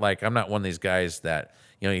it's not like I'm not one of these guys that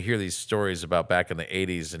you hear these stories about back in the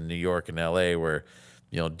 '80s in New York and L.A. where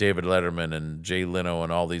David Letterman and Jay Leno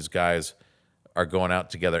and all these guys are going out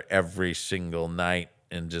together every single night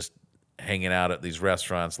and just hanging out at these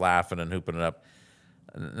restaurants, laughing and hooping it up.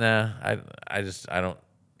 Nah,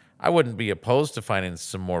 I wouldn't be opposed to finding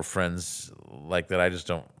some more friends like that. I just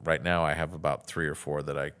don't. Right now, I have about 3 or 4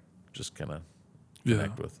 that I just kind of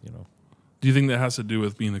connect with. Do you think that has to do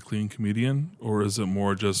with being a clean comedian, or is it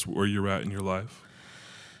more just where you're at in your life?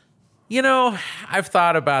 I've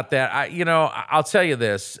thought about that. I'll tell you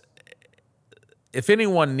this. If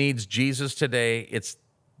anyone needs Jesus today, it's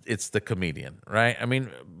the comedian, right? I mean,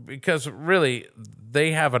 because really,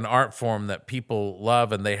 they have an art form that people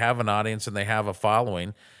love, and they have an audience, and they have a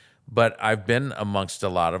following. But I've been amongst a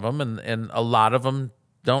lot of them, and a lot of them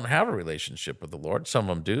don't have a relationship with the Lord. Some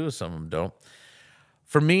of them do, some of them don't.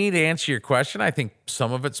 For me, to answer your question, I think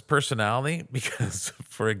some of it's personality because,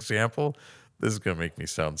 for example, this is going to make me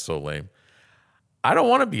sound so lame. I don't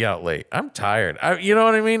want to be out late. I'm tired. You know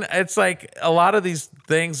what I mean? It's like a lot of these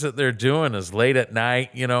things that they're doing is late at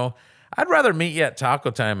night, I'd rather meet you at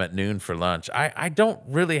taco time at noon for lunch. I don't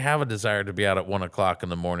really have a desire to be out at 1 o'clock in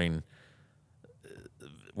the morning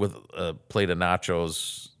with a plate of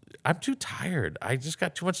nachos. I'm too tired. I just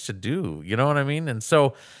got too much to do. You know what I mean? And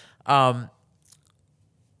so I'm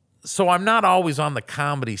not always on the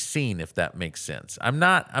comedy scene, if that makes sense. I'm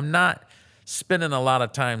not spending a lot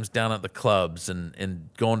of times down at the clubs and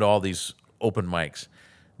going to all these open mics.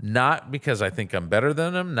 Not because I think I'm better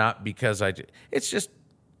than them, not because it's just,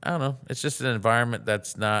 I don't know. It's just an environment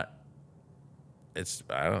that's not,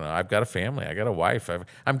 I don't know. I've got a family. I got a wife.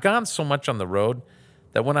 I'm gone so much on the road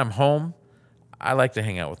that when I'm home, I like to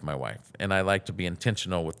hang out with my wife, and I like to be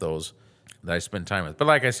intentional with those that I spend time with. But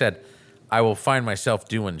like I said, I will find myself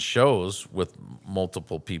doing shows with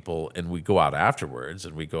multiple people, and we go out afterwards,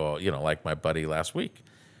 and we go, like my buddy last week.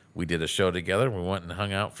 We did a show together, and we went and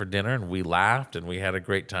hung out for dinner, and we laughed, and we had a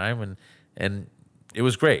great time, and it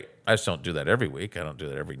was great. I just don't do that every week. I don't do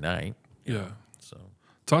that every night. Yeah. So,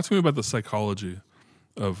 talk to me about the psychology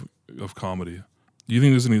of comedy. Do you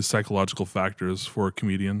think there's any psychological factors for a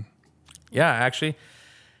comedian? Yeah, actually.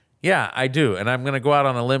 Yeah, I do. And I'm going to go out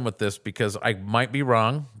on a limb with this because I might be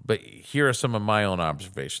wrong, but here are some of my own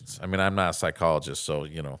observations. I mean, I'm not a psychologist, so,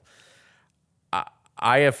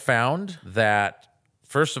 I have found that,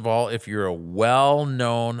 first of all, if you're a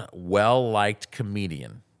well-known, well-liked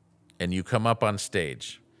comedian and you come up on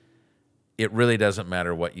stage, it really doesn't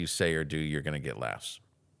matter what you say or do, you're going to get laughs.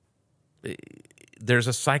 There's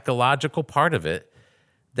a psychological part of it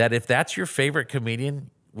that if that's your favorite comedian,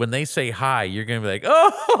 when they say hi, you're going to be like,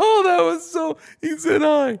 oh, that was so, he said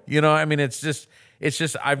hi. I mean, it's just,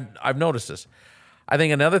 I've noticed this. I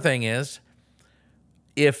think another thing is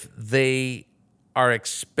if they are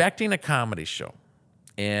expecting a comedy show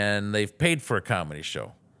and they've paid for a comedy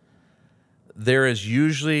show, there is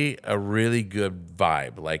usually a really good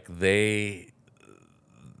vibe.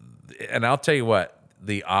 And I'll tell you what,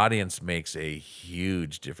 the audience makes a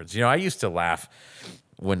huge difference. I used to laugh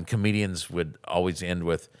when comedians would always end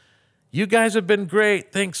with, "You guys have been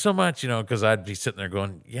great. Thanks so much." Because I'd be sitting there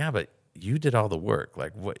going, "Yeah, but you did all the work.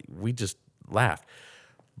 Like, what? We just laughed."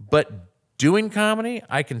 But doing comedy,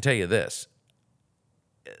 I can tell you this: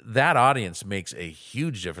 that audience makes a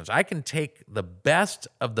huge difference. I can take the best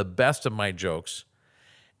of my jokes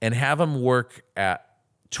and have them work at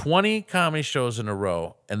 20 comedy shows in a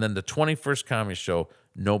row, and then the 21st comedy show,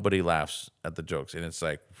 nobody laughs at the jokes. And it's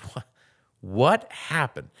like, what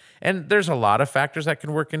happened? And there's a lot of factors that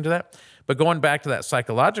can work into that. But going back to that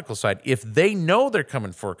psychological side, if they know they're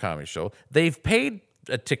coming for a comedy show, they've paid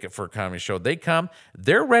a ticket for a comedy show, they come,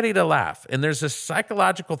 they're ready to laugh. And there's this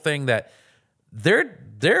psychological thing that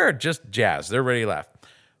they're just jazzed. They're ready to laugh.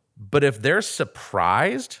 But if they're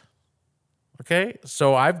surprised, okay,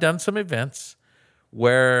 so I've done some events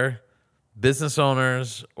where business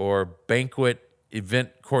owners or banquet event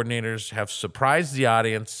coordinators have surprised the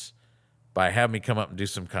audience by having me come up and do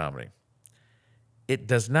some comedy. It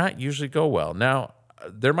does not usually go well. Now,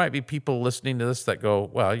 there might be people listening to this that go,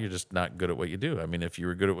 "Well, you're just not good at what you do. I mean, if you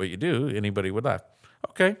were good at what you do, anybody would laugh."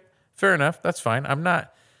 Okay, fair enough. That's fine.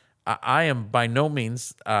 I am by no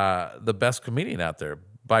means the best comedian out there,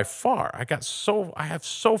 by far. I have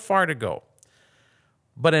so far to go.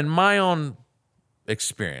 But in my own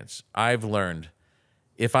experience, I've learned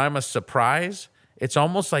if I'm a surprise, it's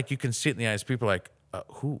almost like you can see it in the eyes. People are like,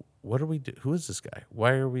 what are we doing? Who is this guy?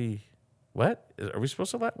 Why are we, what? Are we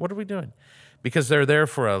supposed to laugh? What are we doing? Because they're there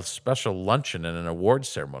for a special luncheon and an award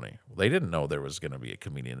ceremony. They didn't know there was going to be a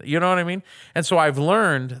comedian. You know what I mean? And so I've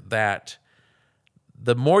learned that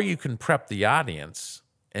the more you can prep the audience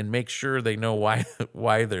and make sure they know why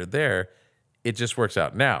they're there, it just works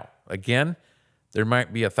out. Now, again, there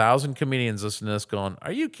might be 1,000 comedians listening to this going,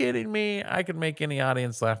 "Are you kidding me? I could make any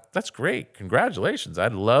audience laugh." That's great. Congratulations.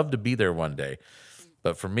 I'd love to be there one day.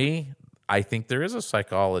 But for me, I think there is a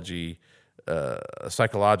psychological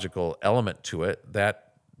element to it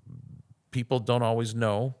that people don't always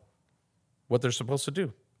know what they're supposed to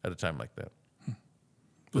do at a time like that.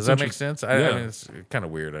 Does that make sense? I mean, it's kind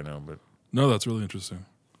of weird, I know, but no, that's really interesting.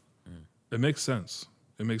 It makes sense.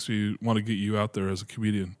 It makes me want to get you out there as a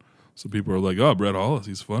comedian. So people are like, "Oh, Brett Hollis,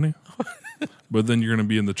 he's funny." But then you're going to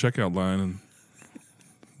be in the checkout line and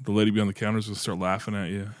the lady behind the counter is going to start laughing at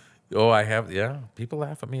you. Oh, I have. Yeah, people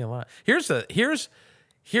laugh at me a lot. Here's the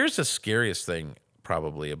scariest thing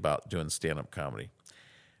probably about doing stand-up comedy.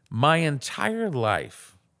 My entire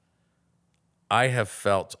life, I have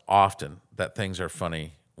felt often that things are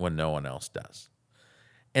funny when no one else does.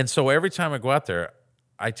 And so every time I go out there,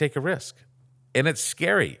 I take a risk. And it's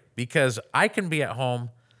scary because I can be at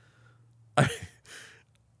home.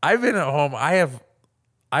 I've been at home. I've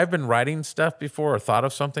been writing stuff before or thought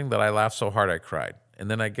of something that I laughed so hard I cried. And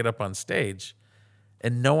then I get up on stage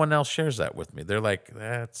and no one else shares that with me. They're like,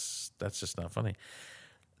 that's just not funny.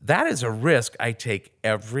 That is a risk I take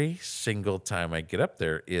every single time I get up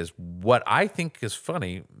there, is what I think is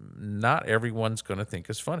funny, not everyone's going to think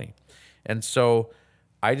is funny. And so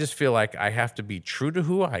I just feel like I have to be true to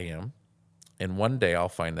who I am. And one day I'll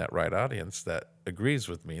find that right audience that agrees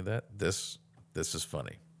with me that this is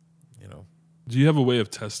funny, Do you have a way of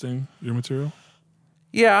testing your material?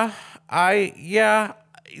 Yeah,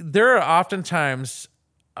 there are oftentimes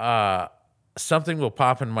something will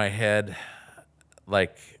pop in my head,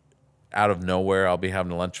 like out of nowhere. I'll be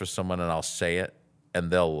having lunch with someone and I'll say it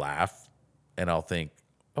and they'll laugh and I'll think,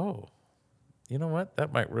 "Oh, you know what?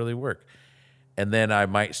 That might really work." And then I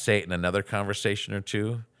might say it in another conversation or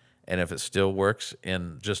two. And if it still works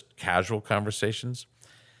in just casual conversations,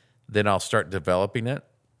 then I'll start developing it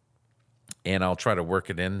and I'll try to work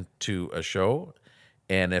it into a show.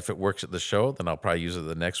 And if it works at the show, then I'll probably use it at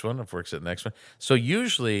the next one. If it works at the next one. So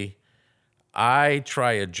usually I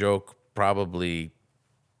try a joke probably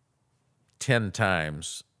 10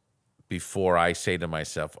 times before I say to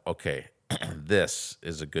myself, "Okay, this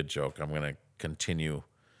is a good joke. I'm going to continue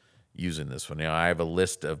using this one." I have a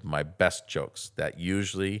list of my best jokes that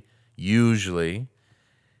usually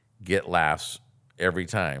get laughs every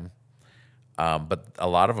time. But a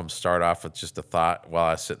lot of them start off with just a thought while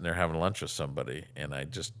I was sitting there having lunch with somebody, and I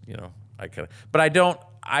just, I kind of. But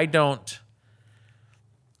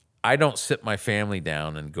I don't sit my family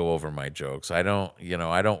down and go over my jokes. I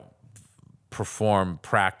don't perform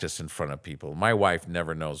practice in front of people. My wife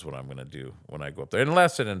never knows what I'm going to do when I go up there,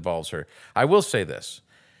 unless it involves her. I will say this,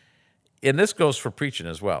 and this goes for preaching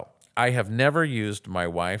as well. I have never used my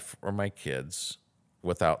wife or my kids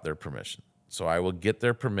without their permission. So I will get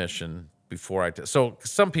their permission before so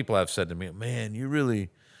some people have said to me, "Man, you really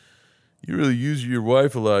use your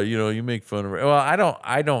wife a lot. You make fun of her." Well,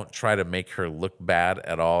 I don't try to make her look bad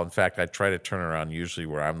at all. In fact, I try to turn around usually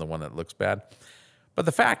where I'm the one that looks bad. But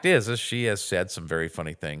the fact is she has said some very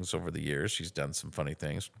funny things over the years. She's done some funny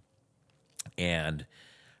things. And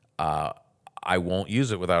I won't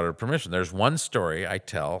use it without her permission. There's one story I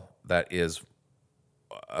tell that is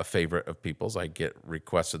a favorite of people's. I get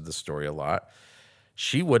requested the story a lot.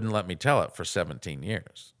 She wouldn't let me tell it for 17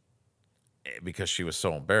 years because she was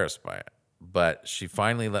so embarrassed by it. But she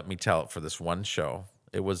finally let me tell it for this one show.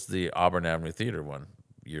 It was the Auburn Avenue Theater one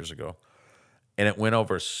years ago. And it went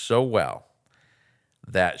over so well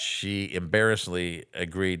that she embarrassingly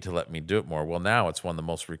agreed to let me do it more. Well, now it's one of the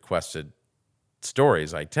most requested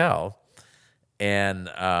stories I tell. And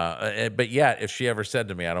but yet, if she ever said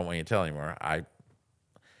to me, "I don't want you to tell anymore," I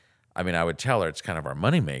would tell her it's kind of our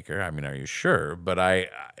moneymaker. I mean, are you sure? But I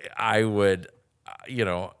would,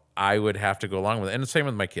 I would have to go along with it. And the same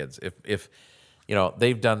with my kids. If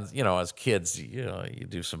they've done, as kids, you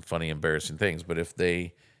do some funny, embarrassing things. But if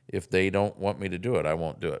they don't want me to do it, I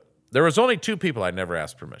won't do it. There was only two people I never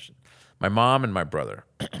asked permission: my mom and my brother.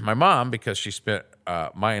 My mom, because she spent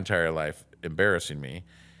my entire life embarrassing me,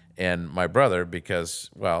 and my brother because,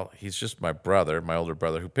 well, he's just my brother, my older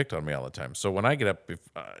brother, who picked on me all the time. So when I get up,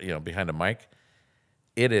 behind a mic,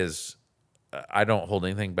 it is I don't hold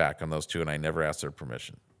anything back on those two, and I never ask their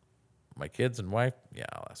permission. My kids and wife, yeah,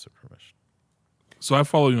 I'll ask their permission. So I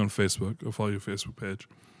follow you on Facebook. I follow your Facebook page.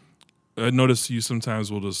 I notice you sometimes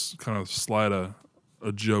will just kind of slide a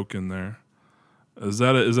joke in there. Is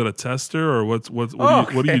that a tester or what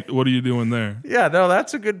are you doing there? Yeah, no,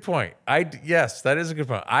 that's a good point. Yes, that is a good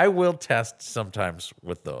point. I will test sometimes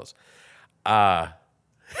with those. I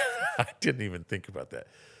didn't even think about that.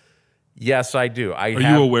 Yes, I do. Are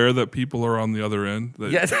you aware that people are on the other end?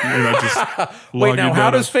 That yes. You're not just Wait, now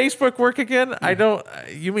how does Facebook work again? I don't.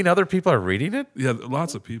 You mean other people are reading it? Yeah,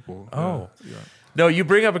 lots of people. Oh, yeah. No, you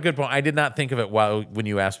bring up a good point. I did not think of it when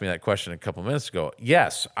you asked me that question a couple minutes ago.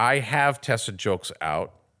 Yes, I have tested jokes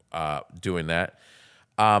out doing that.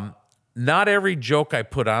 Not every joke I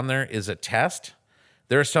put on there is a test.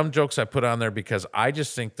 There are some jokes I put on there because I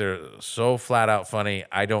just think they're so flat out funny.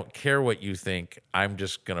 I don't care what you think. I'm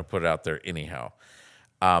just going to put it out there anyhow.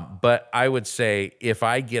 But I would say if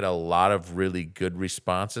I get a lot of really good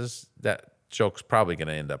responses, that joke's probably going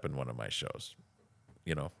to end up in one of my shows,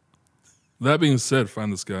 That being said,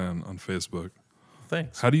 find this guy on Facebook.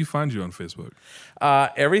 Thanks. How do you find you on Facebook?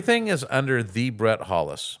 Everything is under The Brett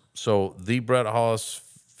Hollis. So The Brett Hollis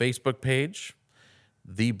Facebook page,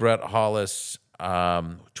 The Brett Hollis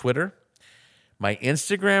Twitter. My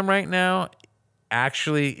Instagram right now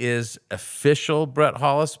actually is official Brett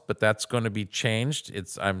Hollis, but that's going to be changed.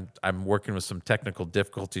 I'm working with some technical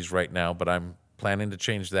difficulties right now, but I'm planning to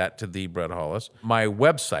change that to The Brett Hollis. My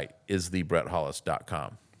website is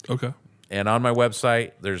thebretthollis.com. Okay. And on my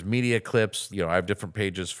website, there's media clips. I have different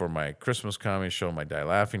pages for my Christmas comedy show, my Die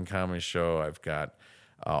Laughing comedy show. I've got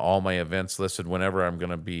all my events listed whenever I'm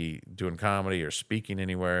going to be doing comedy or speaking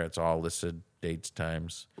anywhere. It's all listed, dates,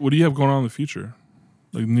 times. What do you have going on in the future?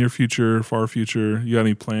 Like near future, far future? You got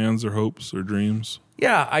any plans or hopes or dreams?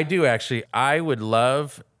 Yeah, I do actually. I would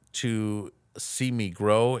love to see me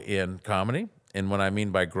grow in comedy. And what I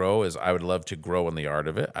mean by grow is I would love to grow in the art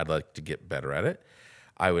of it. I'd like to get better at it.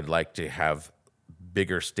 I would like to have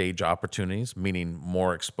bigger stage opportunities, meaning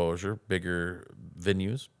more exposure, bigger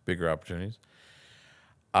venues, bigger opportunities.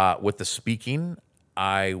 With the speaking,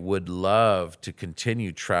 I would love to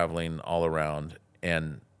continue traveling all around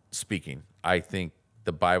and speaking. I think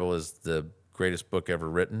the Bible is the greatest book ever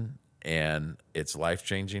written, and it's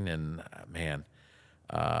life-changing. And man,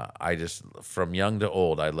 I just, from young to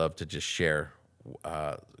old, I love to just share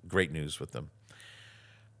great news with them.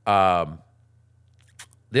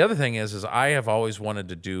 The other thing is I have always wanted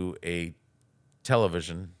to do a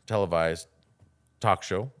televised talk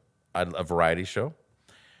show, a variety show.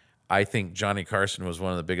 I think Johnny Carson was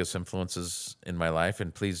one of the biggest influences in my life.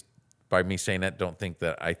 And please, by me saying that, don't think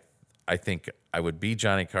that I think I would be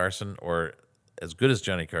Johnny Carson or as good as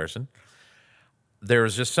Johnny Carson. There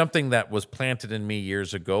was just something that was planted in me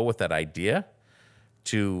years ago with that idea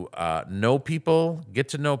to know people, get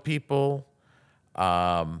to know people,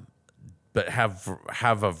 but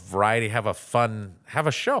have a variety, have a fun, have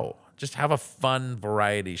a show, just have a fun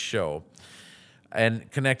variety show. And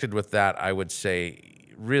connected with that, I would say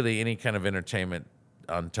really any kind of entertainment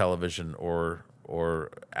on television or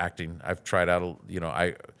acting. I've tried out,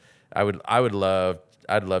 I'd love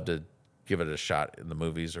to give it a shot in the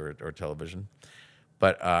movies or television.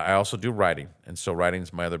 But I also do writing, and so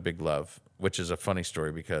writing's my other big love, which is a funny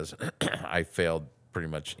story because I failed pretty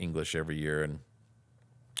much English every year and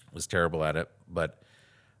was terrible at it. But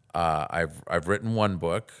I've written one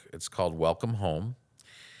book. It's called Welcome Home,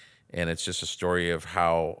 and it's just a story of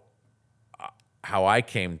how I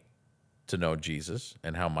came to know Jesus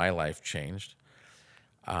and how my life changed.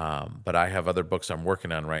 But I have other books I'm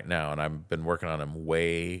working on right now, and I've been working on them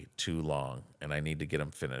way too long, and I need to get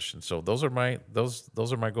them finished. And so those are my goals.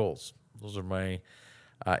 Those are my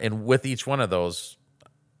and with each one of those,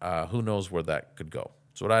 who knows where that could go.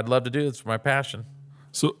 So what I'd love to do, it's my passion.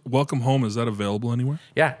 So Welcome Home, is that available anywhere?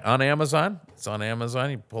 Yeah, on Amazon. It's on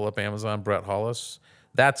Amazon. You pull up Amazon, Brett Hollis.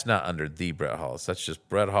 That's not under the Brett Hollis. That's just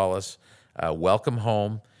Brett Hollis. Welcome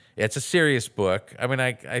Home. It's a serious book. I mean,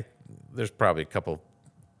 I there's probably a couple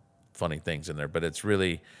funny things in there, but it's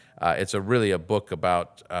really a book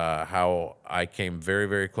about how I came very,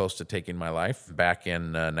 very close to taking my life back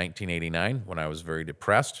in 1989 when I was very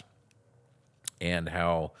depressed, and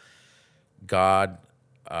how God,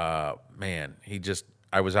 I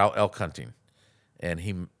was out elk hunting,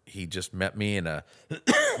 and he just met me in a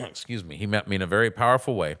he met me in a very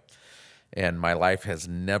powerful way, and my life has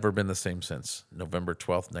never been the same since November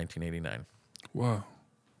 12th, 1989. Wow.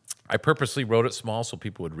 I purposely wrote it small so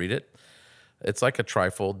people would read it. It's like a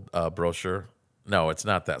trifold brochure. No, it's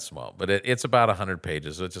not that small, but it's about 100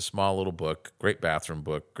 pages. It's a small little book, great bathroom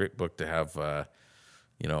book, great book to have, on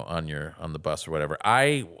the bus or whatever.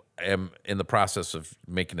 I am in the process of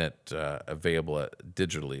making it available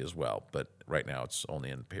digitally as well, but right now it's only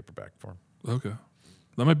in paperback form. Okay,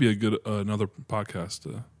 that might be a good another podcast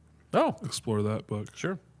to explore that book.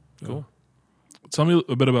 Sure, cool. Tell me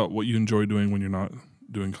a bit about what you enjoy doing when you're not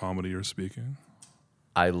doing comedy or speaking.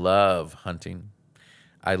 I love hunting.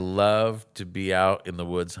 I love to be out in the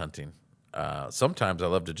woods hunting. Sometimes I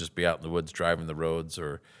love to just be out in the woods driving the roads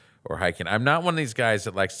or hiking. I'm not one of these guys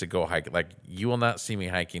that likes to go hike. Like, you will not see me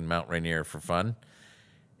hiking Mount Rainier for fun.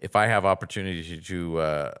 If I have opportunity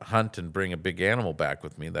to hunt and bring a big animal back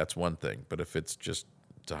with me, that's one thing. But if it's just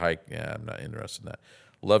to hike, I'm not interested in that.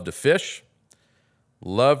 Love to fish.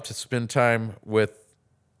 Love to spend time with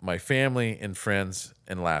my family and friends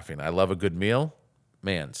and laughing. I love a good meal.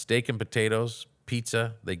 Man, steak and potatoes,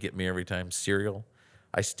 pizza, they get me every time. Cereal.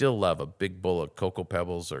 I still love a big bowl of Cocoa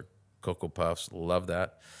Pebbles or Cocoa Puffs. Love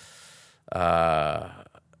that.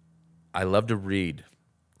 I love to read.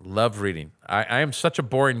 Love reading. I am such a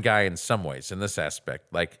boring guy in some ways in this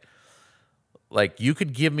aspect. Like you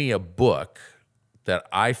could give me a book that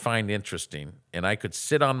I find interesting, and I could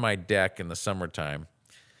sit on my deck in the summertime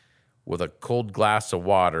with a cold glass of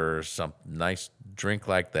water or some nice drink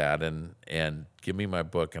like that, and give me my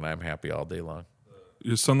book, and I'm happy all day long.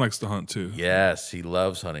 Your son likes to hunt too. Yes, he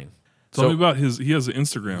loves hunting. Tell me about he has an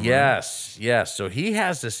Instagram. Yes, right? Yes. So he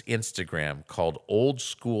has this Instagram called Old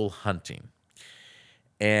School Hunting,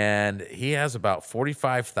 and he has about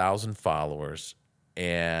 45,000 followers.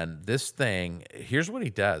 And this thing, here's what he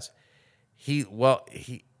does. He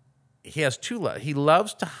has two. He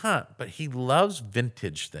loves to hunt, but he loves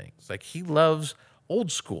vintage things. Like, he loves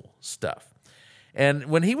old school stuff. And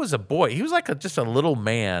when he was a boy, he was like just a little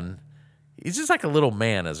man. He's just like a little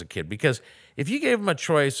man as a kid, because if you gave him a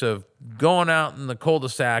choice of going out in the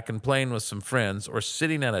cul-de-sac and playing with some friends or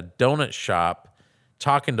sitting at a donut shop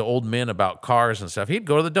talking to old men about cars and stuff, he'd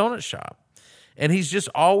go to the donut shop. And he's just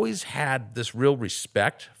always had this real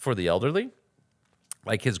respect for the elderly,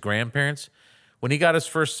 like his grandparents. When he got his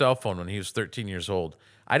first cell phone when he was 13 years old,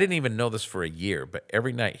 I didn't even know this for a year, but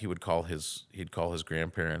every night he'd call his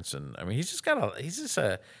grandparents, and I mean, he's just got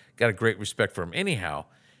a great respect for him. Anyhow,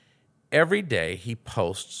 every day he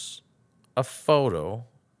posts a photo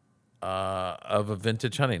of a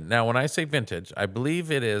vintage hunting. Now, when I say vintage, I believe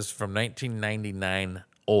it is from 1999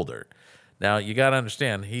 older. Now, you got to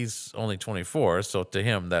understand, he's only 24, so to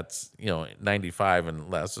him, that's 95 and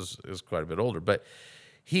less is quite a bit older. But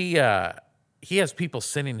he has people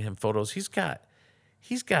sending him photos. He's got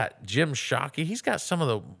Jim Shockey. He's got some of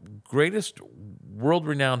the greatest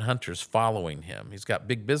world-renowned hunters following him. He's got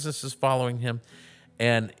big businesses following him,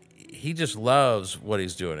 and he just loves what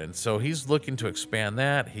he's doing. And so he's looking to expand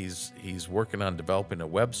that. He's working on developing a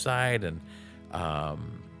website, and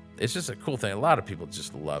it's just a cool thing. A lot of people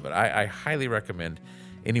just love it. I highly recommend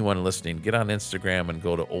anyone listening, get on Instagram and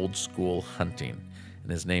go to Old School Hunting.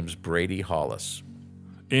 And his name's Brady Hollis.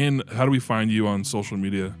 And how do we find you on social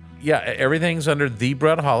media? yeah, everything's under The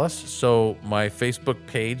Brett Hollis. So my Facebook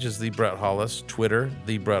page is The Brett Hollis, Twitter,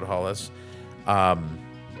 The Brett Hollis.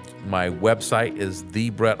 My website is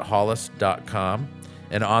thebretthollis.com.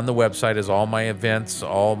 And on the website is all my events,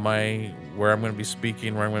 where I'm going to be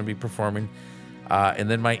speaking, where I'm going to be performing. And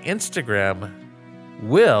then my Instagram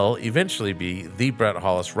will eventually be The Brett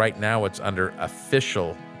Hollis. Right now it's under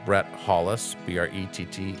Official Brett Hollis,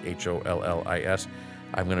 BRETTHOLLIS.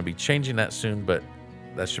 I'm going to be changing that soon, but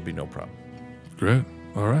that should be no problem. Great.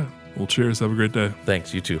 All right. Well, cheers. Have a great day.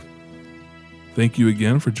 Thanks. You too. Thank you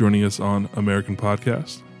again for joining us on American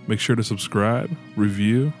Podcast. Make sure to subscribe,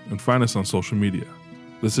 review, and find us on social media.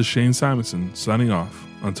 This is Shane Simonson signing off.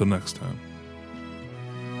 Until next time.